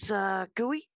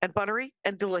gooey and buttery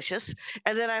and delicious.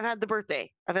 And then I've had the birthday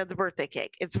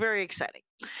cake. It's very exciting.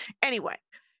 Anyway,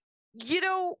 you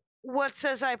know what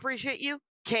says I appreciate you?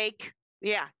 Cake.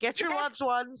 Yeah, get your loved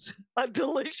ones a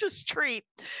delicious treat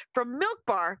from Milk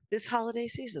Bar this holiday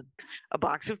season. A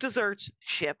box of desserts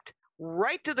shipped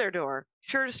right to their door,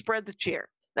 sure to spread the cheer.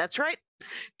 That's right.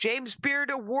 James Beard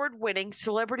award-winning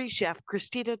celebrity chef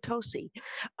Christina Tosi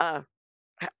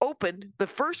opened the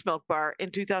first Milk Bar in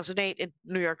 2008 in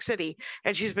New York City,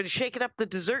 and she's been shaking up the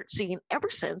dessert scene ever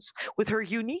since with her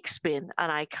unique spin on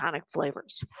iconic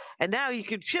flavors. And now you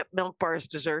can ship Milk Bar's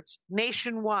desserts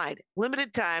nationwide.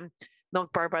 Limited time.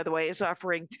 Milk Bar, by the way, is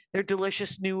offering their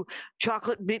delicious new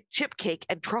chocolate mint chip cake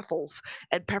and truffles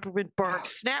and peppermint bark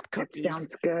snap cookies. That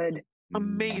sounds good.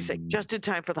 Amazing. Just in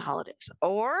time for the holidays.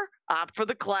 Or opt for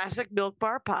the classic Milk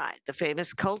Bar Pie, the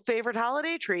famous cult favorite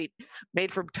holiday treat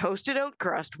made from toasted oat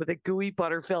crust with a gooey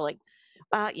butter filling.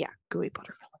 Gooey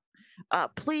butter filling.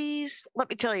 Please let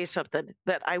me tell you something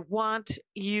that I want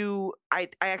you. I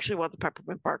actually want the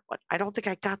peppermint bark one. I don't think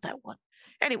I got that one.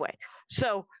 Anyway,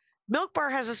 so Milk Bar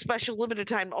has a special limited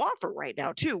time offer right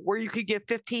now, too, where you could get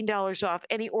 $15 off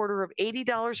any order of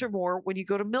 $80 or more when you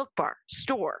go to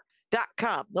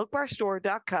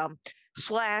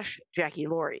milkbarstore.com/Jackie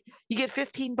Laurie. You get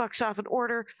 $15 off an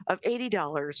order of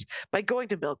 $80 by going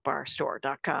to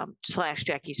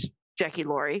milkbarstore.com/Jackie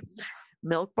Laurie.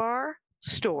 Milk Bar,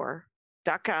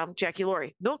 milkbarstore.com, Jackie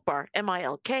Laurie, Milk Bar,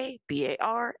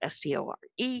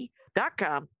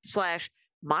 milkbarstore.com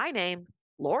 / my name,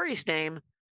 Laurie's name,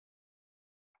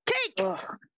 cake. Oh,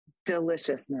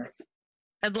 deliciousness.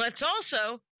 And let's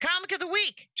also, Comic of the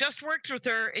Week, just worked with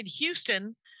her in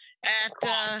Houston at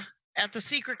the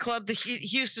Secret Club, the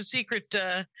Houston Secret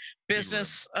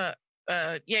Business,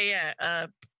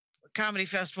 comedy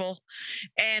festival.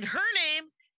 And her name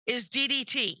is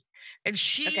DDT. And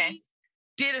she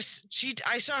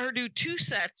I saw her do 2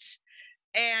 sets,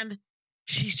 and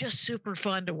she's just super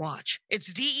fun to watch.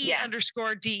 It's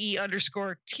DE_DE_T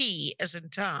as in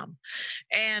Tom.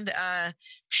 And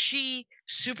she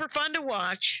super fun to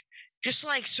watch. Just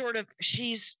like sort of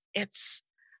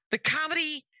the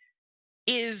comedy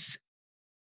is,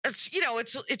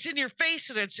 it's in your face,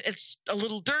 and it's a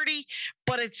little dirty,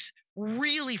 but it's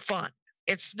really fun.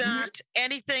 It's not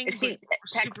anything but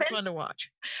super fun to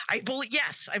watch. I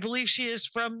believe she is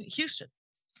from Houston.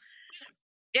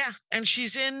 Yeah, and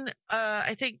she's in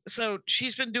I think so.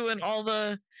 She's been doing all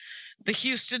the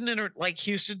Houston like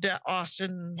Houston to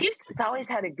Austin. Houston's always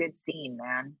had a good scene,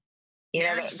 man. You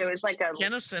know, there was like a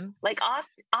Kennison. Like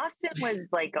Austin was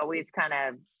like always kind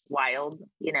of wild,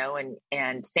 you know,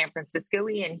 and San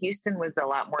Francisco-y, and Houston was a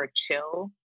lot more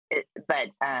chill,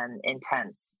 but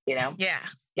intense, you know. Yeah.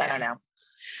 I don't know.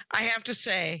 I have to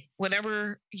say,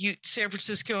 whenever San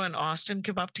Francisco and Austin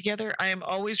come up together, I am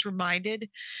always reminded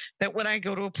that when I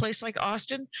go to a place like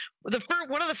Austin,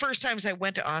 one of the first times I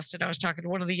went to Austin, I was talking to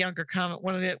one of the younger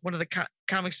one of the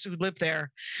comics who lived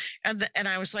there, and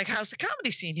I was like, "How's the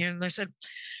comedy scene here?" And they said,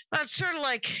 "Well, it's sort of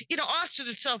like, Austin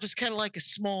itself is kind of like a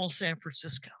small San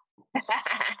Francisco."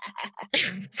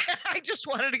 I just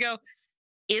wanted to go,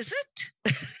 "Is it?"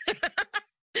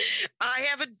 I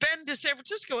haven't been to San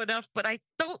Francisco enough, but I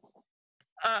don't.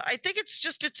 I think it's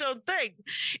just its own thing.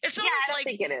 It's always I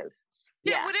think it is.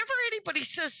 Yeah. Whenever anybody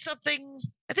says something,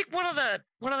 I think one of the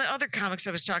other comics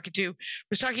I was talking to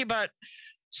was talking about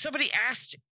somebody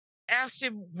asked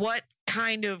him what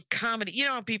kind of comedy. You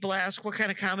know how people ask what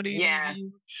kind of comedy? Yeah.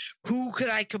 Who could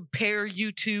I compare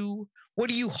you to? What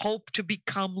do you hope to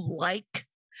become like?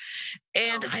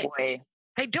 And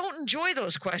I don't enjoy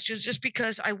those questions just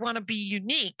because I want to be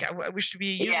unique. I wish to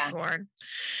be a unicorn,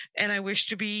 and I wish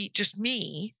to be just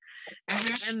me.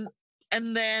 And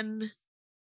then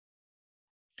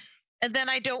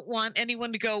I don't want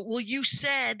anyone to go, "Well, you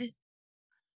said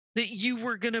that you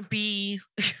were going to be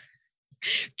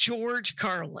George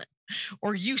Carlin,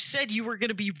 or you said you were going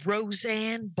to be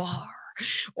Roseanne Barr,"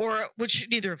 or which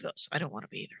neither of those. I don't want to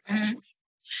be either.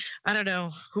 I don't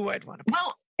know who I'd want to be.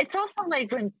 Well, it's also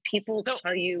like when people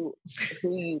tell you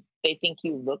who they think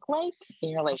you look like,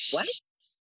 and you're like, "What?"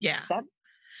 Yeah.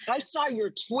 I saw your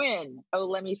twin. Oh,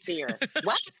 let me see her.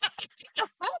 What?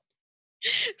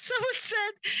 Someone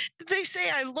said, did they say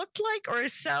I looked like or I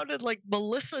sounded like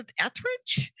Melissa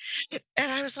Etheridge?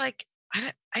 And I was like,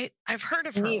 I've heard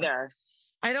of her. Neither.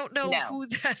 I don't know who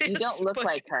that is. You don't look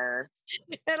like her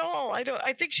at all.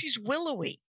 I think she's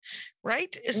willowy.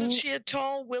 Right? Isn't she a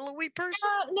tall, willowy person?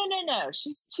 No. She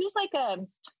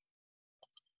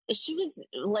was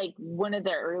like one of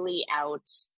the early out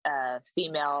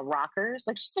female rockers.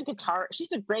 Like she's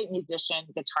a great musician,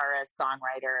 guitarist,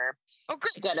 songwriter. Oh,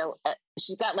 great.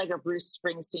 She's got like a Bruce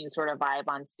Springsteen sort of vibe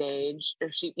on stage. Or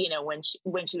she, when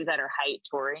she was at her height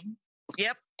touring.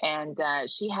 Yep. And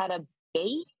she had a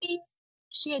baby.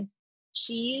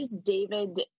 She used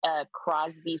David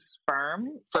Crosby's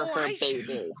sperm for her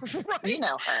baby. Right. You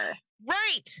know her.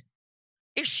 Right.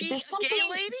 Is she a gay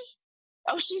lady?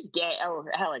 Oh, she's gay. Oh,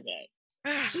 hella gay.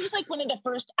 She was like one of the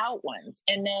first out ones.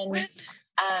 And then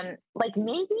like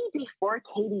maybe before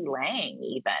Katie Lang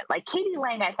even. Like Katie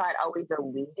Lang, I thought always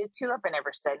alluded to it, but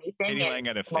never said anything. Katie Lang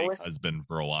had a fake husband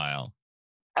for a while.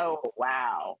 Oh,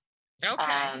 wow.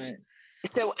 Okay.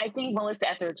 So I think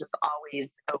Melissa Etheridge was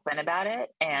always open about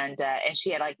it, and she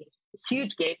had like a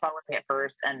huge gay following at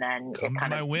first, and then Come it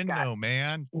kind to my of window,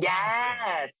 man.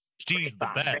 Yes, she's the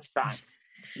best. Great song.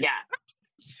 Yeah,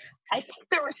 I think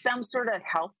there was some sort of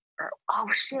health. Oh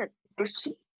shit!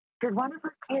 Did one of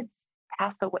her kids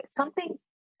pass away? Something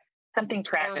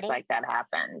tragic like that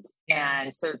happened,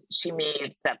 and so she may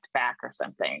have stepped back or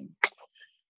something.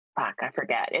 Fuck, I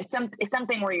forget. It's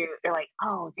something where you're like,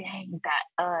 oh dang, that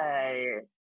I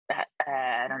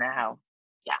don't know how.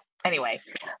 Yeah. Anyway,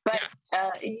 but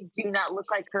you do not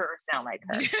look like her or sound like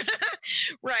her.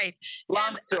 Right.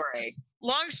 Long story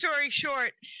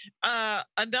short,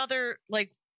 another,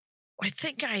 like, I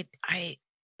think I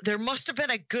there must have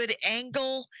been a good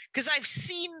angle because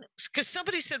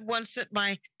somebody said once that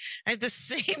I have the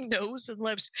same nose and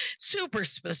lips, super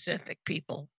specific,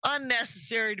 people,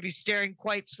 unnecessary to be staring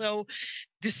quite so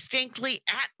distinctly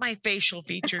at my facial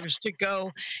features to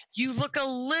go, you look a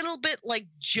little bit like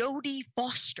Jodie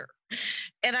Foster.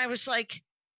 And I was like,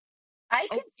 I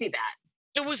can see that.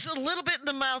 It was a little bit in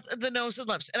the mouth, the nose and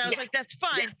lips. And I was like, that's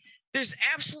fine. Yes. There's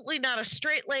absolutely not a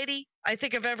straight lady I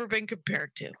think I've ever been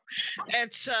compared to.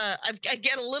 It's I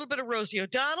get a little bit of Rosie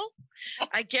O'Donnell.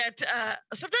 I get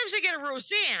sometimes I get a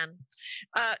Roseanne.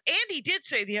 Andy did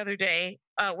say the other day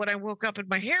when I woke up and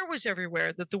my hair was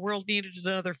everywhere that the world needed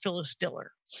another Phyllis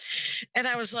Diller. And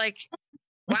I was like,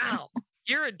 wow,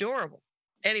 you're adorable.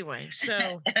 Anyway,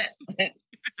 so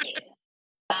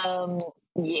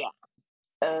yeah.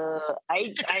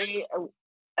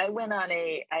 I went on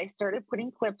I started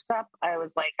putting clips up. I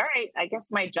was like, all right, I guess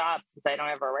my job, since I don't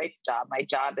have a writing job, my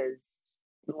job is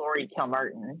Lori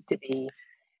Kilmartin to be.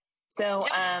 So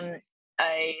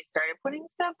I started putting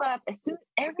stuff up.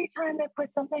 Every time I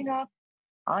put something up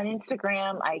on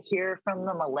Instagram, I hear from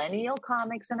the millennial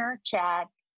comics in our chat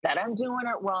that I'm doing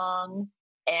it wrong.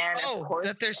 And of course,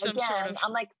 that there's some sort of...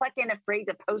 I'm like fucking afraid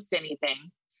to post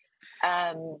anything.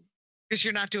 Because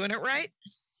you're not doing it right?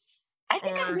 I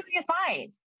think I'm doing it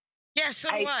fine. Yeah, so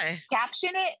do I.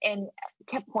 Caption it and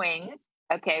Kapwing,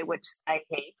 okay, which I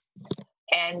hate.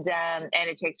 And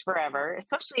it takes forever,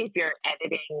 especially if you're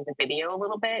editing the video a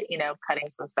little bit, cutting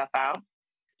some stuff out.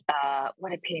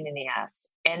 What a pain in the ass.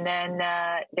 And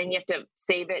then you have to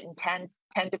save it in 10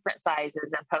 different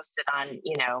sizes and post it on,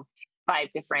 5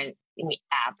 different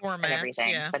apps formats, and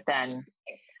everything. Yeah. But then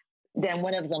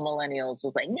one of the millennials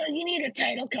was like, no, you need a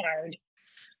title card.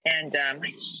 And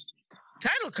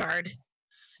title card?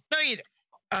 No, you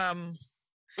don't.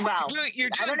 Well, you're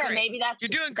doing I don't know. Great. Maybe you're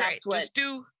doing great. Just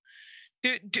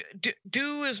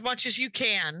do as much as you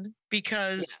can,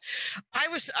 because I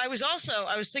was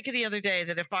thinking the other day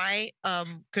that if I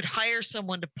could hire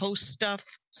someone to post stuff,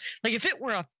 like if it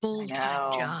were a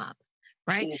full-time job,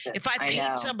 right? Jesus, if I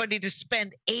paid somebody to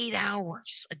spend 8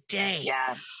 hours a day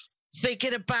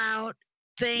thinking about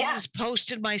things,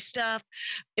 posting my stuff,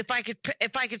 if I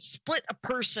could split a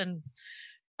person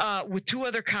with 2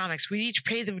 other comics, we each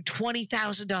pay them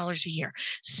 $20,000 a year,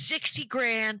 60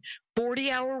 grand,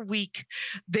 40-hour week.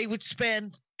 They would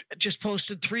spend just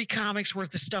posting 3 comics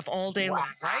worth of stuff all day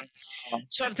long, right?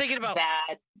 So I'm thinking about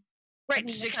that. Right, I mean,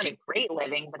 60. It's not a great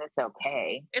living, but it's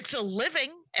okay. It's a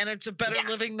living, and it's a better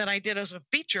living than I did as a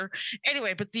feature.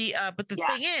 Anyway, but the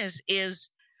thing is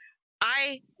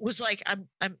I was like, I'm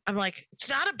like, it's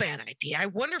not a bad idea. I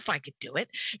wonder if I could do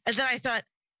it. And then I thought,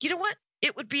 you know what?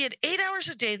 It would be 8 hours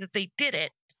a day that they did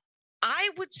it.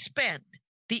 I would spend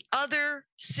the other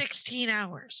 16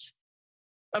 hours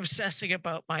obsessing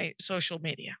about my social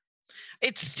media.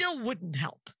 It still wouldn't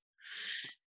help.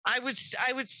 I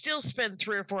would still spend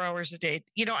 3 or 4 hours a day,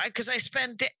 because I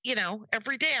spend,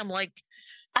 every day I'm like,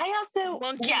 I also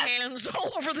monkey hands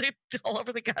all over the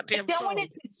goddamn I don't phone. want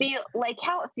it to feel like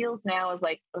how it feels now is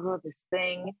like, oh, this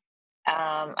thing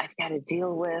I've got to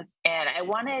deal with, and I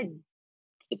want to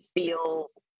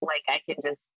feel like I can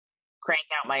just crank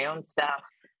out my own stuff,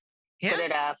 put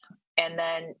it up, and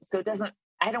then so it doesn't.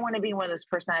 I don't want to be one of those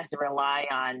person that has to rely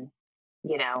on,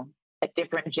 a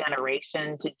different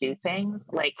generation to do things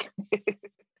like.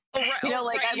 I'd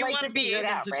like to be able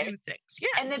to do things.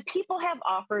 Yeah. And then people have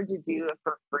offered to do it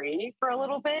for free for a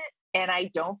little bit, and I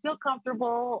don't feel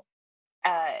comfortable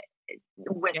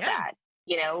with that.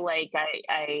 What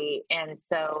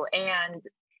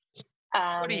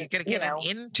are you going to get, an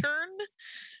intern?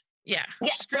 Yeah.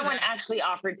 Yeah. Someone actually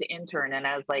offered to intern, and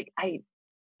I was like, I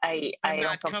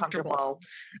don't feel comfortable.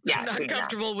 Yeah, I'm not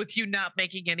comfortable with you not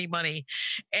making any money.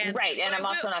 And and I'm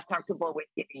also not comfortable with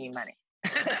giving you money.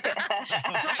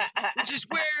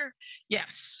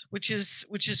 Which is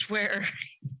where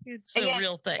it's a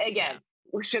real thing. Again,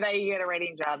 should I get a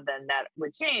writing job, then that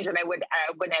would change, and I wouldn't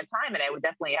have time, and I would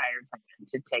definitely hire someone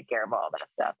to take care of all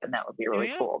that stuff, and that would be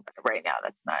really cool. But right now,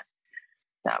 that's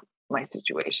not my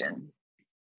situation.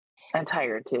 I'm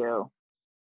tired too.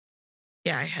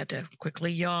 Yeah, I had to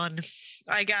quickly yawn.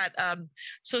 I got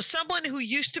so someone who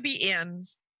used to be in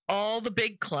all the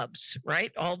big clubs,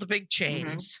 right? All the big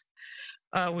chains.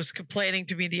 Was complaining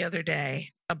to me the other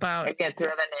day about. I can throw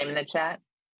the name in the chat.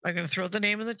 I'm going to throw the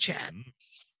name in the chat.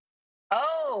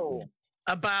 Oh,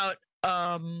 about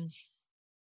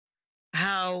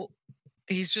how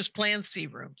he's just playing C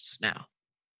rooms now.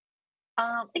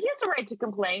 He has a right to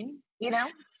complain.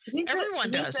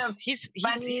 Everyone does. He's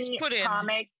put in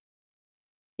comic.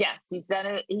 Yes, he's done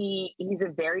it. He's a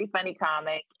very funny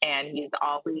comic, and he's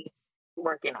always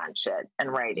working on shit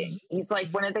and writing. Mm-hmm. He's like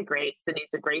one of the greats, and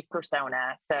he's a great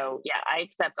persona. So yeah, I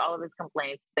accept all of his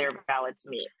complaints. They're valid to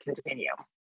me. Continue.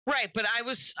 Right, but I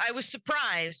was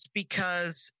surprised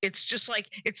because it's just like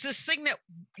it's this thing that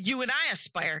you and I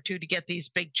aspire to get these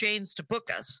big chains to book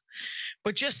us.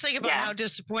 But just think about how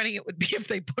disappointing it would be if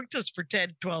they booked us for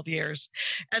 10, 12 years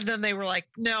and then they were like,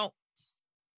 "No."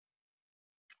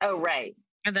 Oh, right.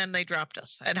 And then they dropped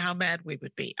us, and how mad we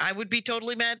would be. I would be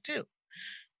totally mad too.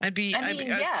 I'd be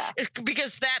it's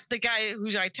because the guy who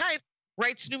I type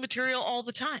writes new material all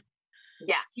the time.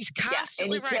 Yeah, he's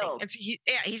constantly writing.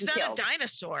 He's not a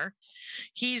dinosaur.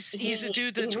 He's a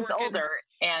dude that's he's older,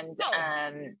 and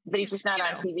but he's just not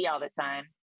on TV all the time.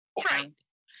 Right.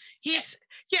 He's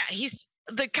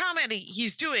the comedy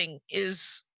he's doing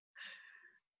is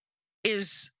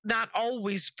not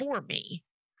always for me.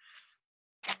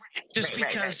 Just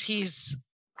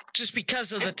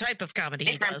because of the type of comedy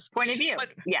he does. Point of view. But,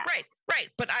 right.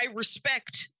 But I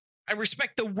respect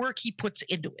the work he puts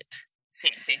into it.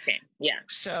 Same. Yeah.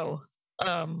 So,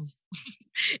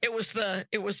 it was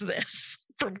this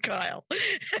from Kyle.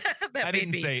 I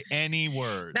didn't say any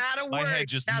word. Not a word. My head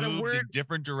just moved in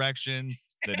different directions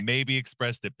that maybe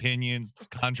expressed opinions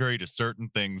contrary to certain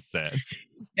things said.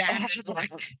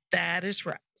 That is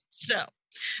right. So,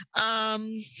 I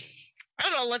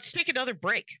don't know. Let's take another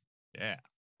break. Yeah.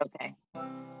 Okay.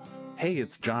 Hey,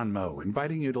 it's John Moe,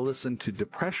 inviting you to listen to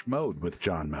Depresh Mode with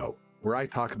John Moe, where I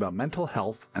talk about mental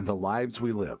health and the lives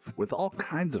we live with all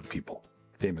kinds of people.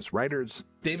 Famous writers.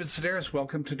 David Sedaris,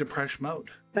 welcome to Depresh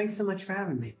Mode. Thank you so much for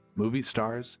having me. Movie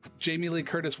stars. Jamie Lee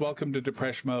Curtis, welcome to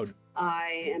Depresh Mode.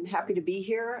 I am happy to be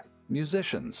here.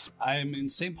 Musicians. I am in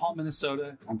St. Paul,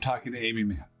 Minnesota. I'm talking to Amy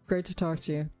Mann. Great to talk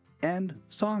to you. And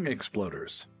song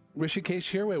exploders.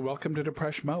 Rishikesh Hirway, welcome to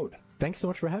Depresh Mode. Thanks so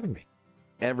much for having me.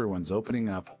 Everyone's opening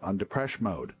up on Depresh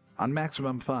Mode on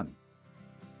Maximum Fun.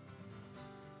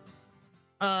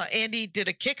 Andy did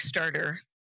a Kickstarter,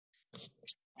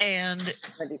 and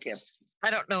I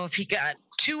don't know if he got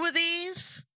 2 of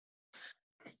these.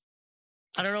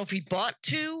 I don't know if he bought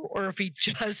 2 or if he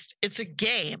it's a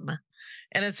game,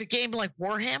 and it's a game like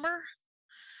Warhammer,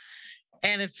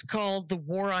 and it's called The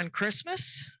War on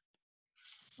Christmas.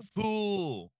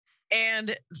 Cool.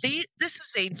 And this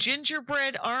is a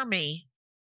gingerbread army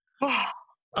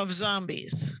of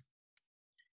zombies.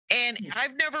 And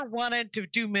I've never wanted to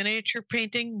do miniature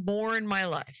painting more in my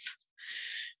life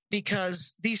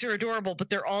because these are adorable, but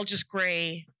they're all just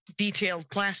gray, detailed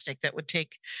plastic that would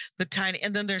take the tiny.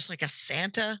 And then there's like a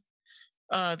Santa.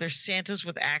 There's Santas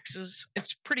with axes.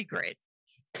 It's pretty great.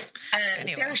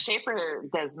 Anyway. Sarah Schaefer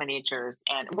does miniatures,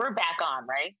 and we're back on,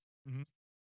 right? Mm-hmm.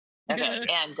 Okay.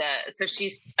 And so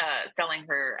she's selling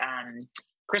her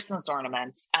Christmas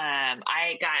ornaments.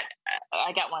 I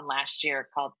got one last year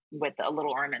called with a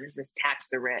little ornament. This is Tax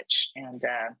the Rich, and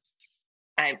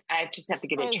I just have to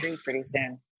get a tree pretty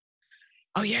soon.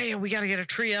 Oh yeah, we got to get a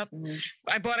tree up. Mm-hmm.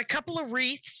 I bought a couple of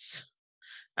wreaths.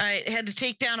 I had to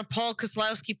take down a Paul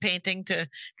Kozlowski painting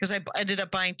because I ended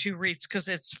up buying 2 wreaths because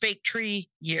it's fake tree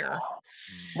year.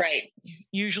 Right.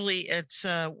 Usually it's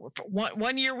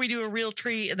one year we do a real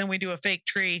tree and then we do a fake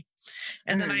tree.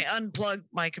 And then I unplugged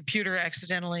my computer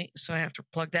accidentally, so I have to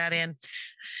plug that in.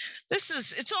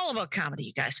 It's all about comedy,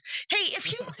 you guys. Hey,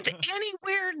 if you live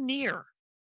anywhere near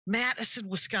Madison,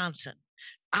 Wisconsin,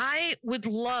 I would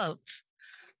love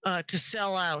to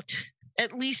sell out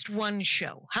at least 1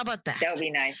 show. How about that? That would be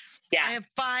nice. Yeah. I have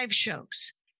 5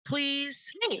 shows.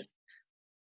 Please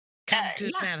come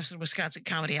to Madison, Wisconsin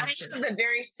Comedy House. I have a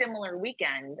very similar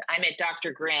weekend. I'm at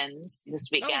Dr. Grin's this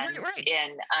weekend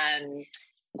in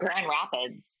Grand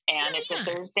Rapids. And it's a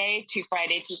Thursday to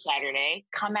Friday to Saturday.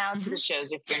 Come out to the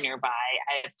shows if you're nearby.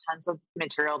 I have tons of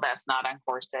material that's not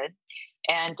uncourted.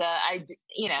 And I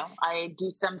do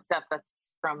some stuff that's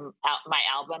from my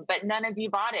album, but none of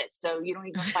you bought it, so you don't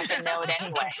even fucking know it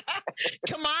anyway.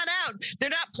 Come on out.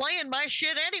 They're not playing my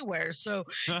shit anywhere, so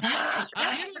you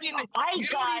don't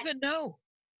even know.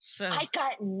 So I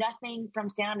got nothing from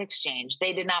Sound Exchange.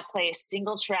 They did not play a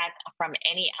single track from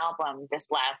any album this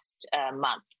last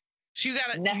month. So you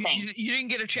got nothing. You didn't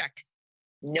get a check.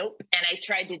 Nope. And I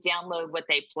tried to download what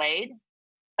they played.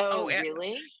 Oh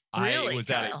really? I was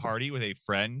at a party with a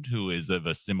friend who is of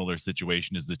a similar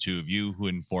situation as the 2 of you, who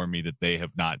informed me that they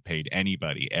have not paid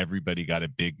anybody. Everybody got a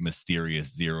big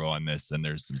mysterious 0 on this, and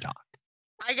there's some talk.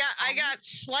 I got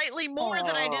slightly more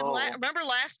than I did remember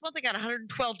last month I got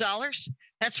 $112.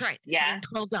 That's right. Yeah.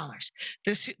 $112.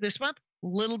 This month, a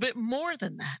little bit more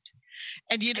than that.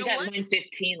 And you know I got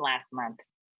 $115 last month.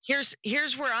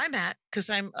 Here's where I'm at, because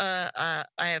I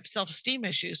have self-esteem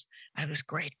issues. I was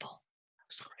grateful.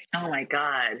 Oh my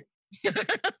God.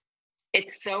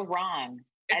 It's so wrong.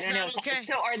 It's I don't know. not okay.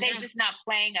 So are they Yeah. just not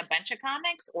playing a bunch of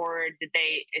comics, or did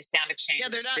they Sound Exchange? Yeah,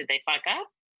 they're not- Did they fuck up?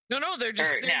 No, they're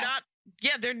no. not.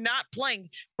 Yeah, they're not playing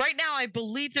right now. I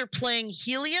believe they're playing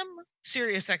Helium.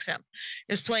 Sirius XM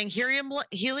is playing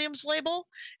Helium's label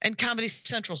and Comedy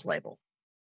Central's label.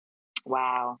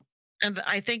 Wow. And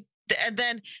I think, and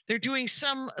then they're doing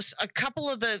a couple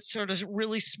of the sort of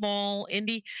really small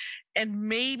indie, and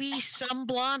maybe some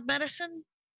Blonde Medicine.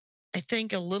 I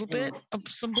think a little bit of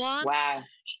some Blonde. Wow.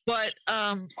 But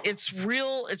it's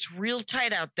real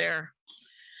tight out there.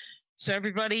 So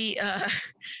everybody,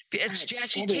 it's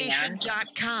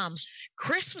JackieCation.com.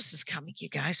 Christmas is coming, you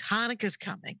guys. Hanukkah's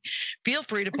coming. Feel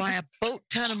free to buy a boat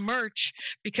ton of merch,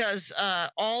 because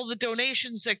all the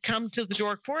donations that come to the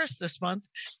Dork Forest this month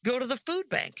go to the food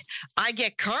bank. I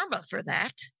get karma for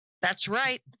that. That's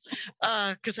right.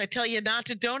 Because I tell you not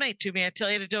to donate to me. I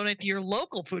tell you to donate to your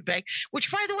local food bank,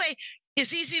 which, by the way,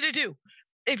 is easy to do.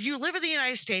 If you live in the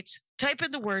United States, type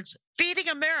in the words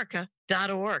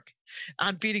feedingamerica.org.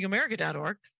 On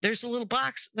feedingamerica.org, there's a little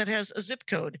box that has a zip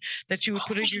code that you would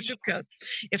put in your zip code.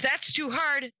 If that's too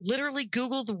hard, literally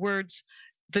Google the words,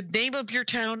 the name of your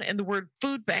town and the word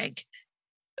food bank.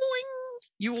 Boing,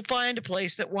 you will find a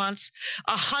place that wants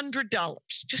 $100.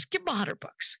 Just give them $100.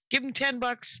 Give them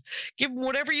 $10. Give them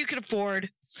whatever you can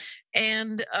afford.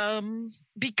 And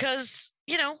because,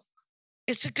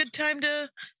 it's a good time to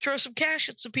throw some cash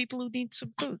at some people who need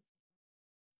some food.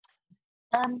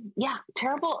 Yeah,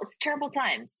 terrible. It's terrible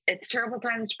times. It's terrible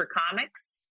times for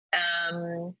comics.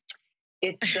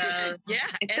 It's a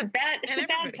bad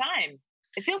time.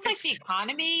 It feels like the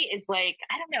economy is like,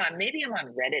 I don't know, maybe I'm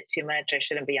on Reddit too much. I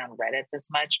shouldn't be on Reddit this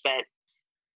much, but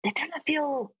it doesn't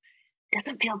feel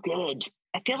good.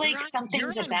 I feel like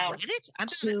something's about Reddit? I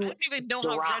don't even know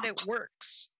how Reddit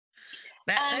works.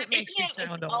 That makes me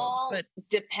sound it's old. all but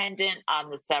dependent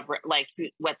on the like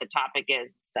what the topic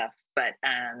is and stuff. But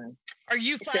are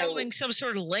you following some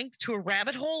sort of link to a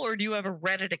rabbit hole, or do you have a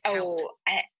Reddit account?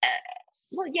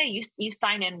 Well, yeah, you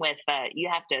sign in with you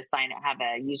have to have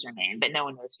a username, but no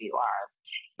one knows who you are.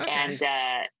 Okay. And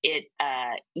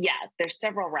there's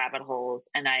several rabbit holes,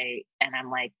 and I'm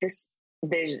like, if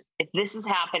this is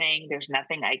happening, there's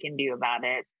nothing I can do about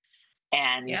it.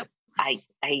 And yep. I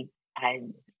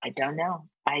don't know.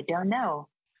 I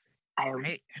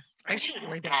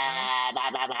certainly don't know.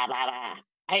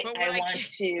 I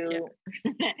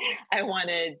want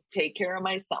to take care of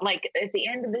my son. Like at the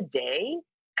end of the day,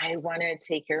 I want to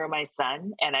take care of my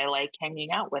son, and I like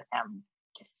hanging out with him.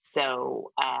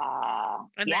 So,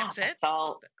 that's it.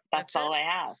 That's all I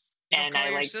have. And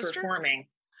I like performing.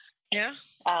 Yeah.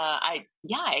 I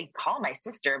call my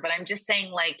sister, but I'm just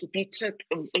saying, like, if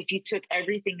you took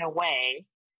everything away,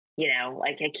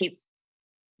 like I keep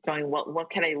going, what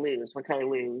could I lose? What could I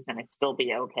lose? And it'd still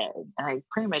be okay. And I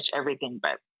pretty much everything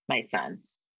but my son.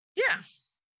 Yeah.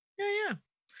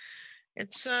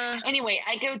 It's anyway,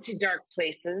 I go to dark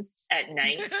places at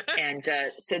night. And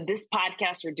so this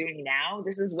podcast we're doing now,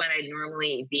 this is when I'd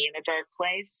normally be in a dark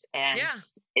place, and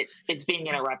it's being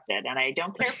interrupted, and I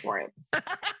don't care for it.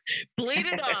 Bleed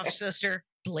it off, sister.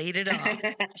 Bleed it off.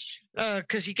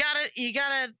 Because you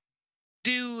gotta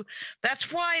do.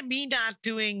 That's why me not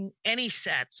doing any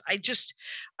sets. I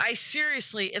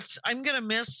seriously, I'm gonna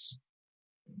miss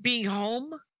being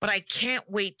home, but I can't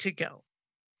wait to go.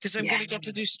 Because I'm going to get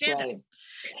to do stand-up. Right.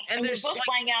 And we're both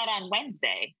flying out on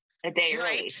Wednesday, a day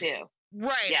early too.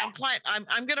 Right. Yeah.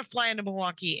 I'm going to fly into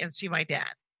Milwaukee and see my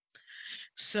dad.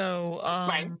 So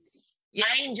I'm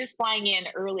just flying in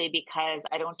early because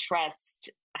I don't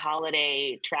trust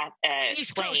holiday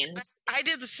planes. I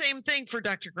did the same thing for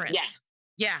Dr. Grant.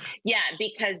 Yeah,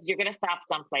 because you're going to stop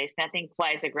someplace. Nothing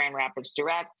flies at Grand Rapids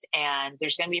Direct, and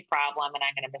there's going to be a problem, and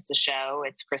I'm going to miss a show.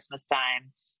 It's Christmas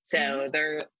time, so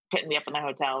they're putting me up in the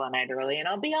hotel the night early, and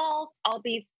I'll be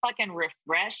fucking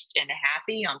refreshed and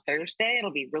happy on Thursday.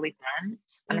 It'll be really fun.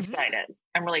 I'm excited.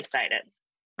 I'm really excited.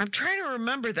 I'm trying to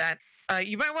remember that.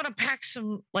 You might want to pack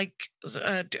some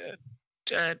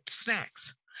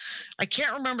snacks. I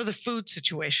can't remember the food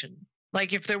situation.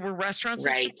 Like if there were restaurants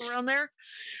and stuff around there.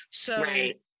 So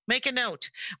make a note.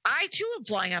 I too am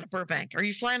flying out of Burbank. Are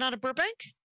you flying out of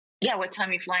Burbank? Yeah. What time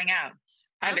are you flying out?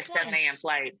 I have a 7 a.m.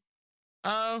 flight.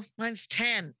 Oh, mine's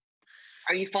 10.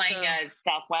 Are you flying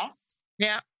Southwest?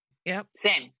 Yeah. Yep.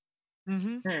 Same.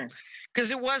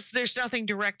 Because there's nothing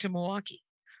direct to Milwaukee.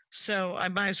 So I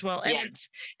might as well. And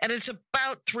it's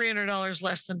about $300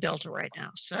 less than Delta right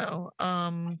now. So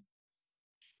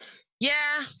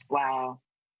yeah. Wow.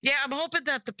 Yeah, I'm hoping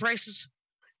that the prices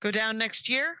go down next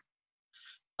year.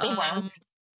 They won't.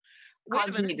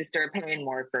 Cubs need to start paying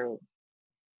more for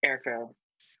airfare.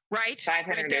 Right.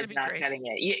 500 is not cutting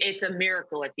it. It's a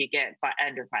miracle if you get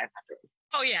under 500.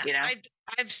 Oh yeah, you know?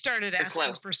 I've started They're asking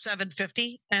close. for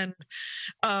 750, and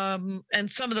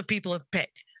some of the people have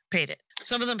paid it.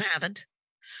 Some of them haven't,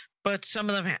 but some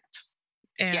of them have,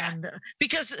 and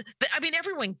because I mean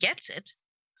everyone gets it,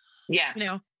 Yeah. you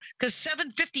know, because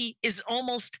 750 is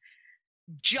almost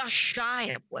just shy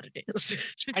of what it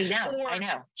is. I know. Or I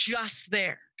know. just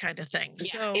there kind of thing.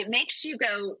 Yeah. So It makes you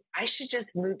go, I should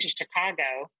just move to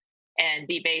Chicago and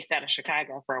be based out of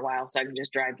Chicago for a while so I can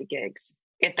just drive to gigs.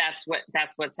 If that's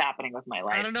what's happening with my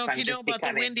life. I don't know if you know about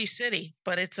the Windy City,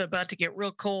 but it's about to get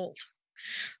real cold.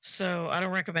 So I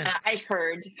don't recommend it. I've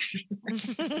heard.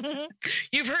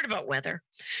 You've heard about weather.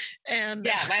 And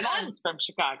yeah, my mom's from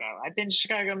Chicago. I've been to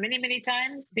Chicago many, many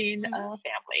times, seen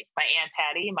family. My Aunt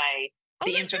Patty,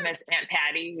 the infamous Aunt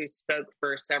Patty, who spoke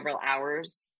for several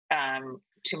hours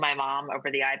to my mom over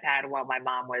the iPad while my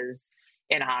mom was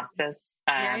in hospice.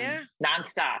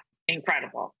 Nonstop.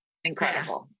 Incredible.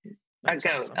 Yeah. A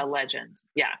goat, awesome. A legend.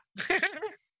 Yeah.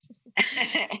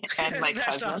 And my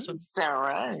cousin, awesome.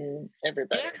 Sarah, and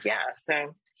everybody. Yeah.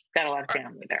 So got a lot of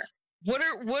family there.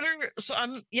 So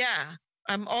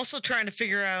I'm also trying to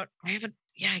figure out, I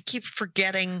keep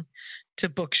forgetting to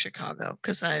book Chicago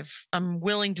because I'm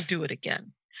willing to do it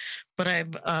again. But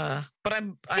I'm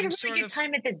had a really good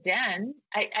time at the Den.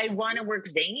 I want to work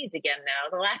Zanies again though.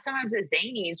 The last time I was at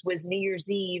Zanies was New Year's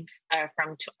Eve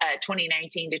from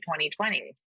 2019 to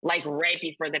 2020. Like right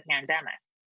before the pandemic.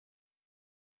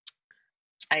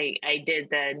 I did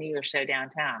the New Year's show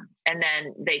downtown, and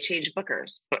then they changed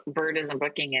bookers, but Bird isn't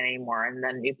booking anymore. And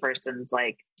then new person's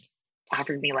like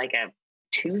offered me like a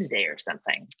Tuesday or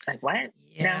something. Like what?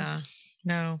 Yeah,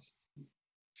 no.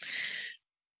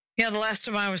 Yeah, the last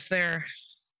time I was there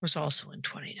was also in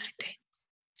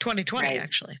 2020, right.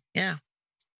 Actually. Yeah.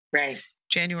 Right.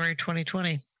 January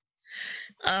 2020.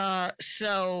 But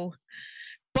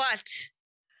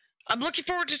I'm looking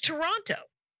forward to Toronto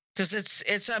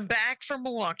because I'm back from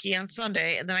Milwaukee on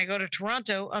Sunday, and then I go to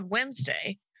Toronto on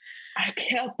Wednesday. I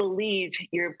can't believe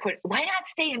why not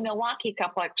stay in Milwaukee a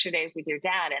couple extra days with your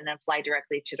dad and then fly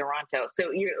directly to Toronto?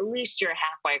 So you're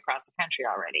halfway across the country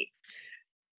already.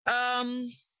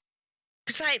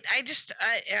 Because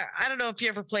I don't know if you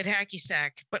ever played hacky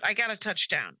sack, but I got a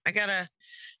touchdown. I gotta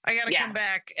come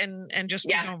back and just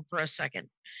be home for a second.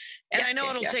 And I know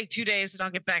it'll take 2 days and I'll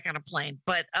get back on a plane,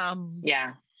 but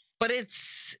but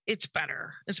it's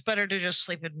better. It's better to just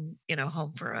sleep in,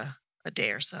 home for a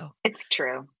day or so. It's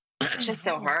true. It's just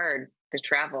so hard to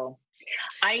travel.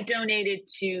 I donated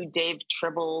to Dave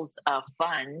Tribble's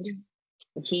fund.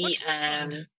 What's his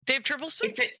fund? Dave Tribble's?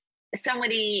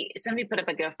 Somebody put up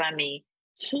a GoFundMe.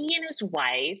 He and his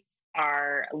wife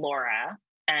are Laura.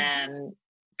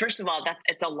 First of all,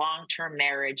 it's a long-term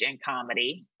marriage in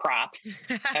comedy. Props.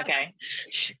 Okay.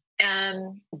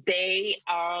 They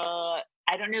are,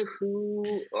 I don't know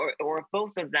who or if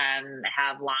both of them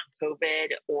have long COVID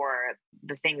or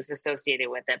the things associated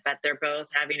with it, but they're both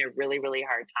having a really, really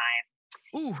hard time.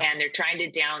 Ooh. And they're trying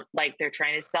to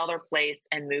sell their place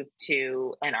and move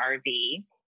to an RV,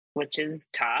 which is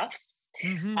tough.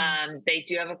 Mm-hmm. They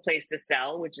do have a place to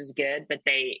sell, which is good, but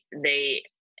they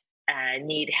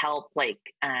need help,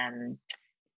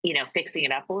 fixing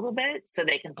it up a little bit so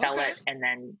they can sell it and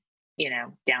then,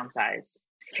 downsize.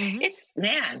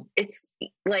 Mm-hmm.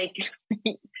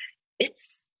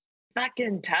 It's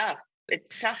fucking tough.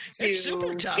 It's tough to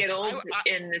get old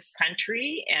in this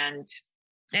country and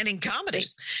in comedy.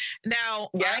 Now,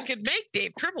 I could make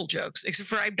Dave Tribble jokes, except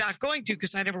for I'm not going to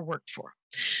because I never worked for him.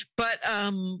 But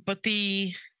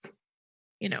the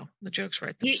jokes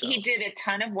right themselves. He did a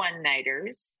ton of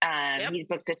one-nighters. He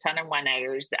booked a ton of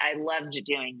one-nighters. I loved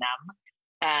doing them.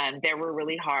 They were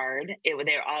really hard.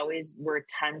 There always were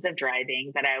tons of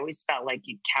driving, but I always felt like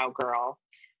you cowgirl.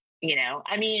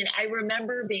 I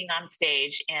remember being on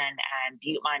stage in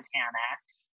Butte, Montana,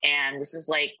 and this is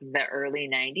like the early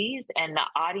 90s, and the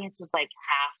audience is like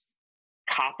half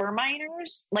copper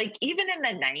miners. Like even in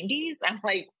the 90s, I'm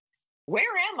like,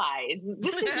 where am I?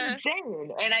 This is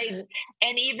insane.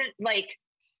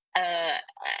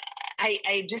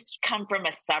 I just come from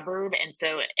a suburb. And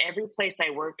so every place I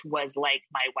worked was like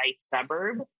my white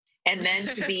suburb. And then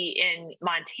to be in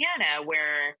Montana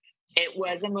where it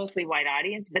was a mostly white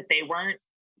audience, but they weren't,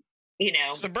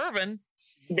 suburban.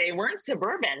 They weren't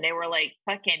suburban. They were like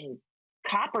fucking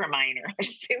copper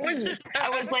miners. I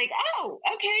was like, oh,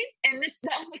 okay. And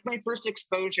that was like my first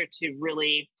exposure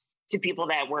to people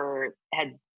that were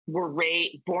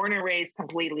born and raised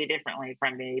completely differently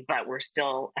from me, but were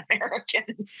still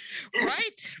Americans.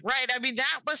 Right. I mean,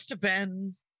 that must have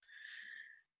been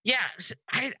Yes,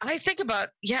 I think about,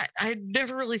 I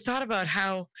never really thought about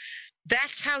how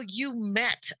that's how you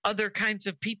met other kinds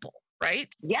of people,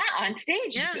 right? Yeah, on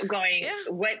stage, going,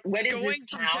 what is Going this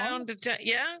from town? town to town?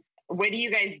 Yeah. What do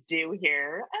you guys do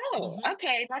here? Oh,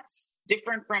 okay, that's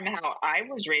different from how I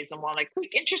was raised. And well, like,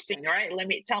 interesting. All right,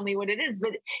 tell me what it is.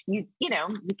 But you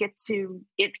get to,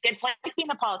 it gets like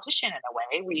being a politician in a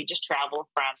way, where you just travel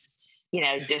from,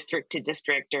 district to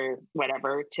district or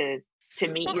whatever to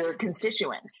meet your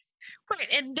constituents. Right,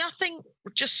 and nothing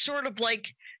just sort of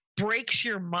like breaks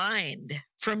your mind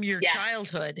from your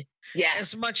childhood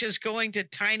as much as going to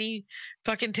tiny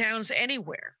fucking towns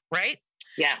anywhere, right?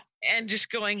 Yeah, and just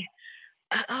going,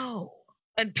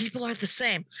 and people are the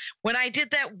same. When I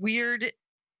did that weird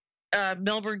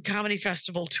Melbourne Comedy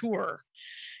Festival tour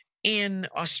in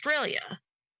Australia,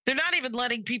 they're not even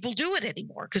letting people do it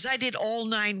anymore because I did all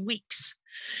 9 weeks.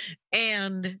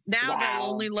 And now they'll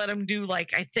only let them do,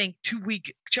 like, I think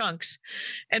 2-week chunks.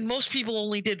 And most people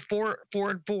only did 4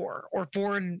 and 4 or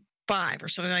 4 and 5 or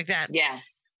something like that. Yeah.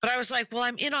 But I was like, well,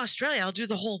 I'm in Australia. I'll do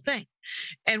the whole thing.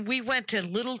 And we went to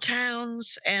little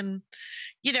towns and,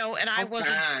 and I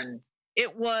wasn't, fun.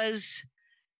 It was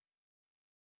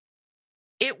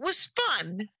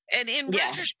fun. And in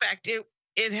retrospect,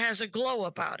 it has a glow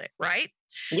about it, right?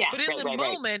 Yeah. But in the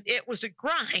moment, it was a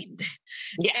grind.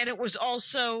 Yeah. And it was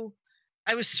also,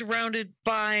 I was surrounded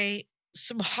by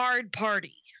some hard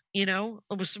party, it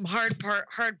was some hard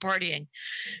partying.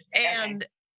 And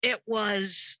it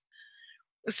was,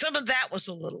 some of that was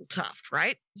a little tough,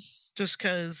 right? Just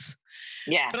because.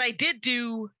 Yeah. But I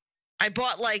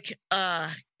bought like,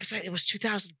 because it was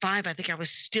 2005. I think I was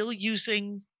still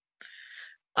using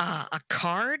a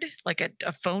card, like a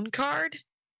phone card.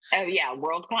 Oh yeah,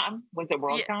 WorldCom. Was it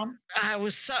WorldCom? Yeah, it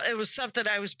was something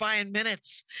I was buying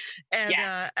minutes, and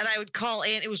I would call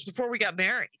Andy. It was before we got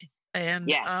married, and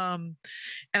and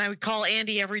I would call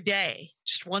Andy every day,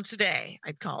 just once a day.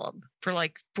 I'd call him for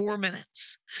like 4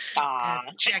 minutes,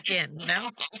 and check in.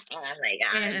 Oh my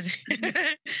god!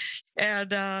 And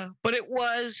but it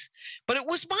was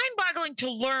mind-boggling to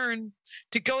learn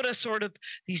to go to sort of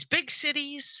these big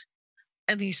cities.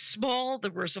 And these small,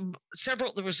 there were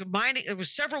several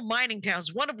mining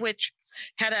towns, one of which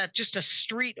had just a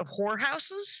street of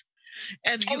whorehouses.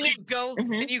 And you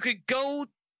could go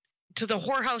to the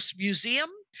whorehouse museum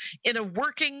in a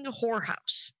working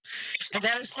whorehouse. And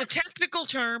that is the technical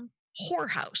term,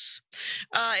 whorehouse.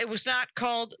 It was not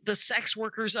called the Sex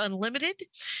Workers Unlimited.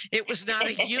 It was not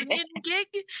a union gig,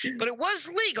 but it was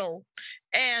legal.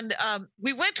 And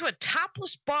we went to a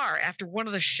topless bar after one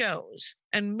of the shows,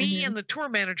 and me and the tour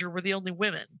manager were the only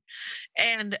women.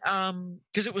 And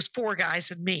because it was 4 guys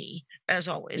and me, as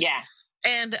always. Yeah.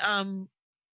 And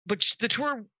but the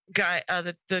tour guy,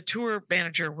 the tour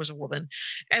manager was a woman,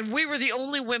 and we were the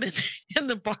only women in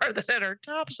the bar that had our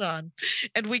tops on,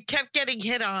 and we kept getting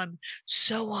hit on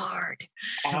so hard.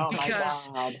 Oh my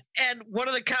God. And one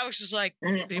of the comics was like,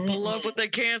 people love what they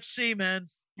can't see, man.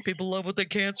 People love what they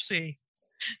can't see.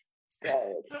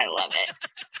 Good. I love it.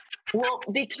 Well,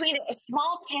 between a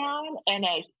small town and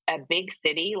a big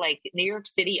city, like New York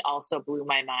City also blew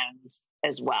my mind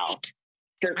as well.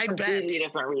 For completely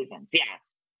different reasons. Yeah.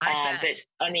 But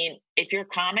I mean, if you're a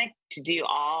comic, to do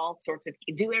all sorts of,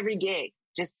 do every gig,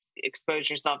 just expose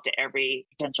yourself to every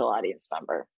potential audience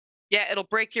member. Yeah, it'll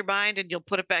break your mind and you'll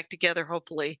put it back together,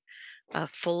 hopefully,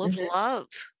 full of love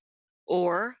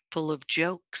or full of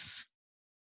jokes.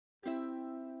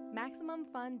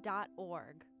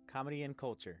 MaximumFun.org. Comedy and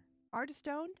culture. Artist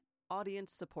owned.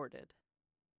 Audience supported.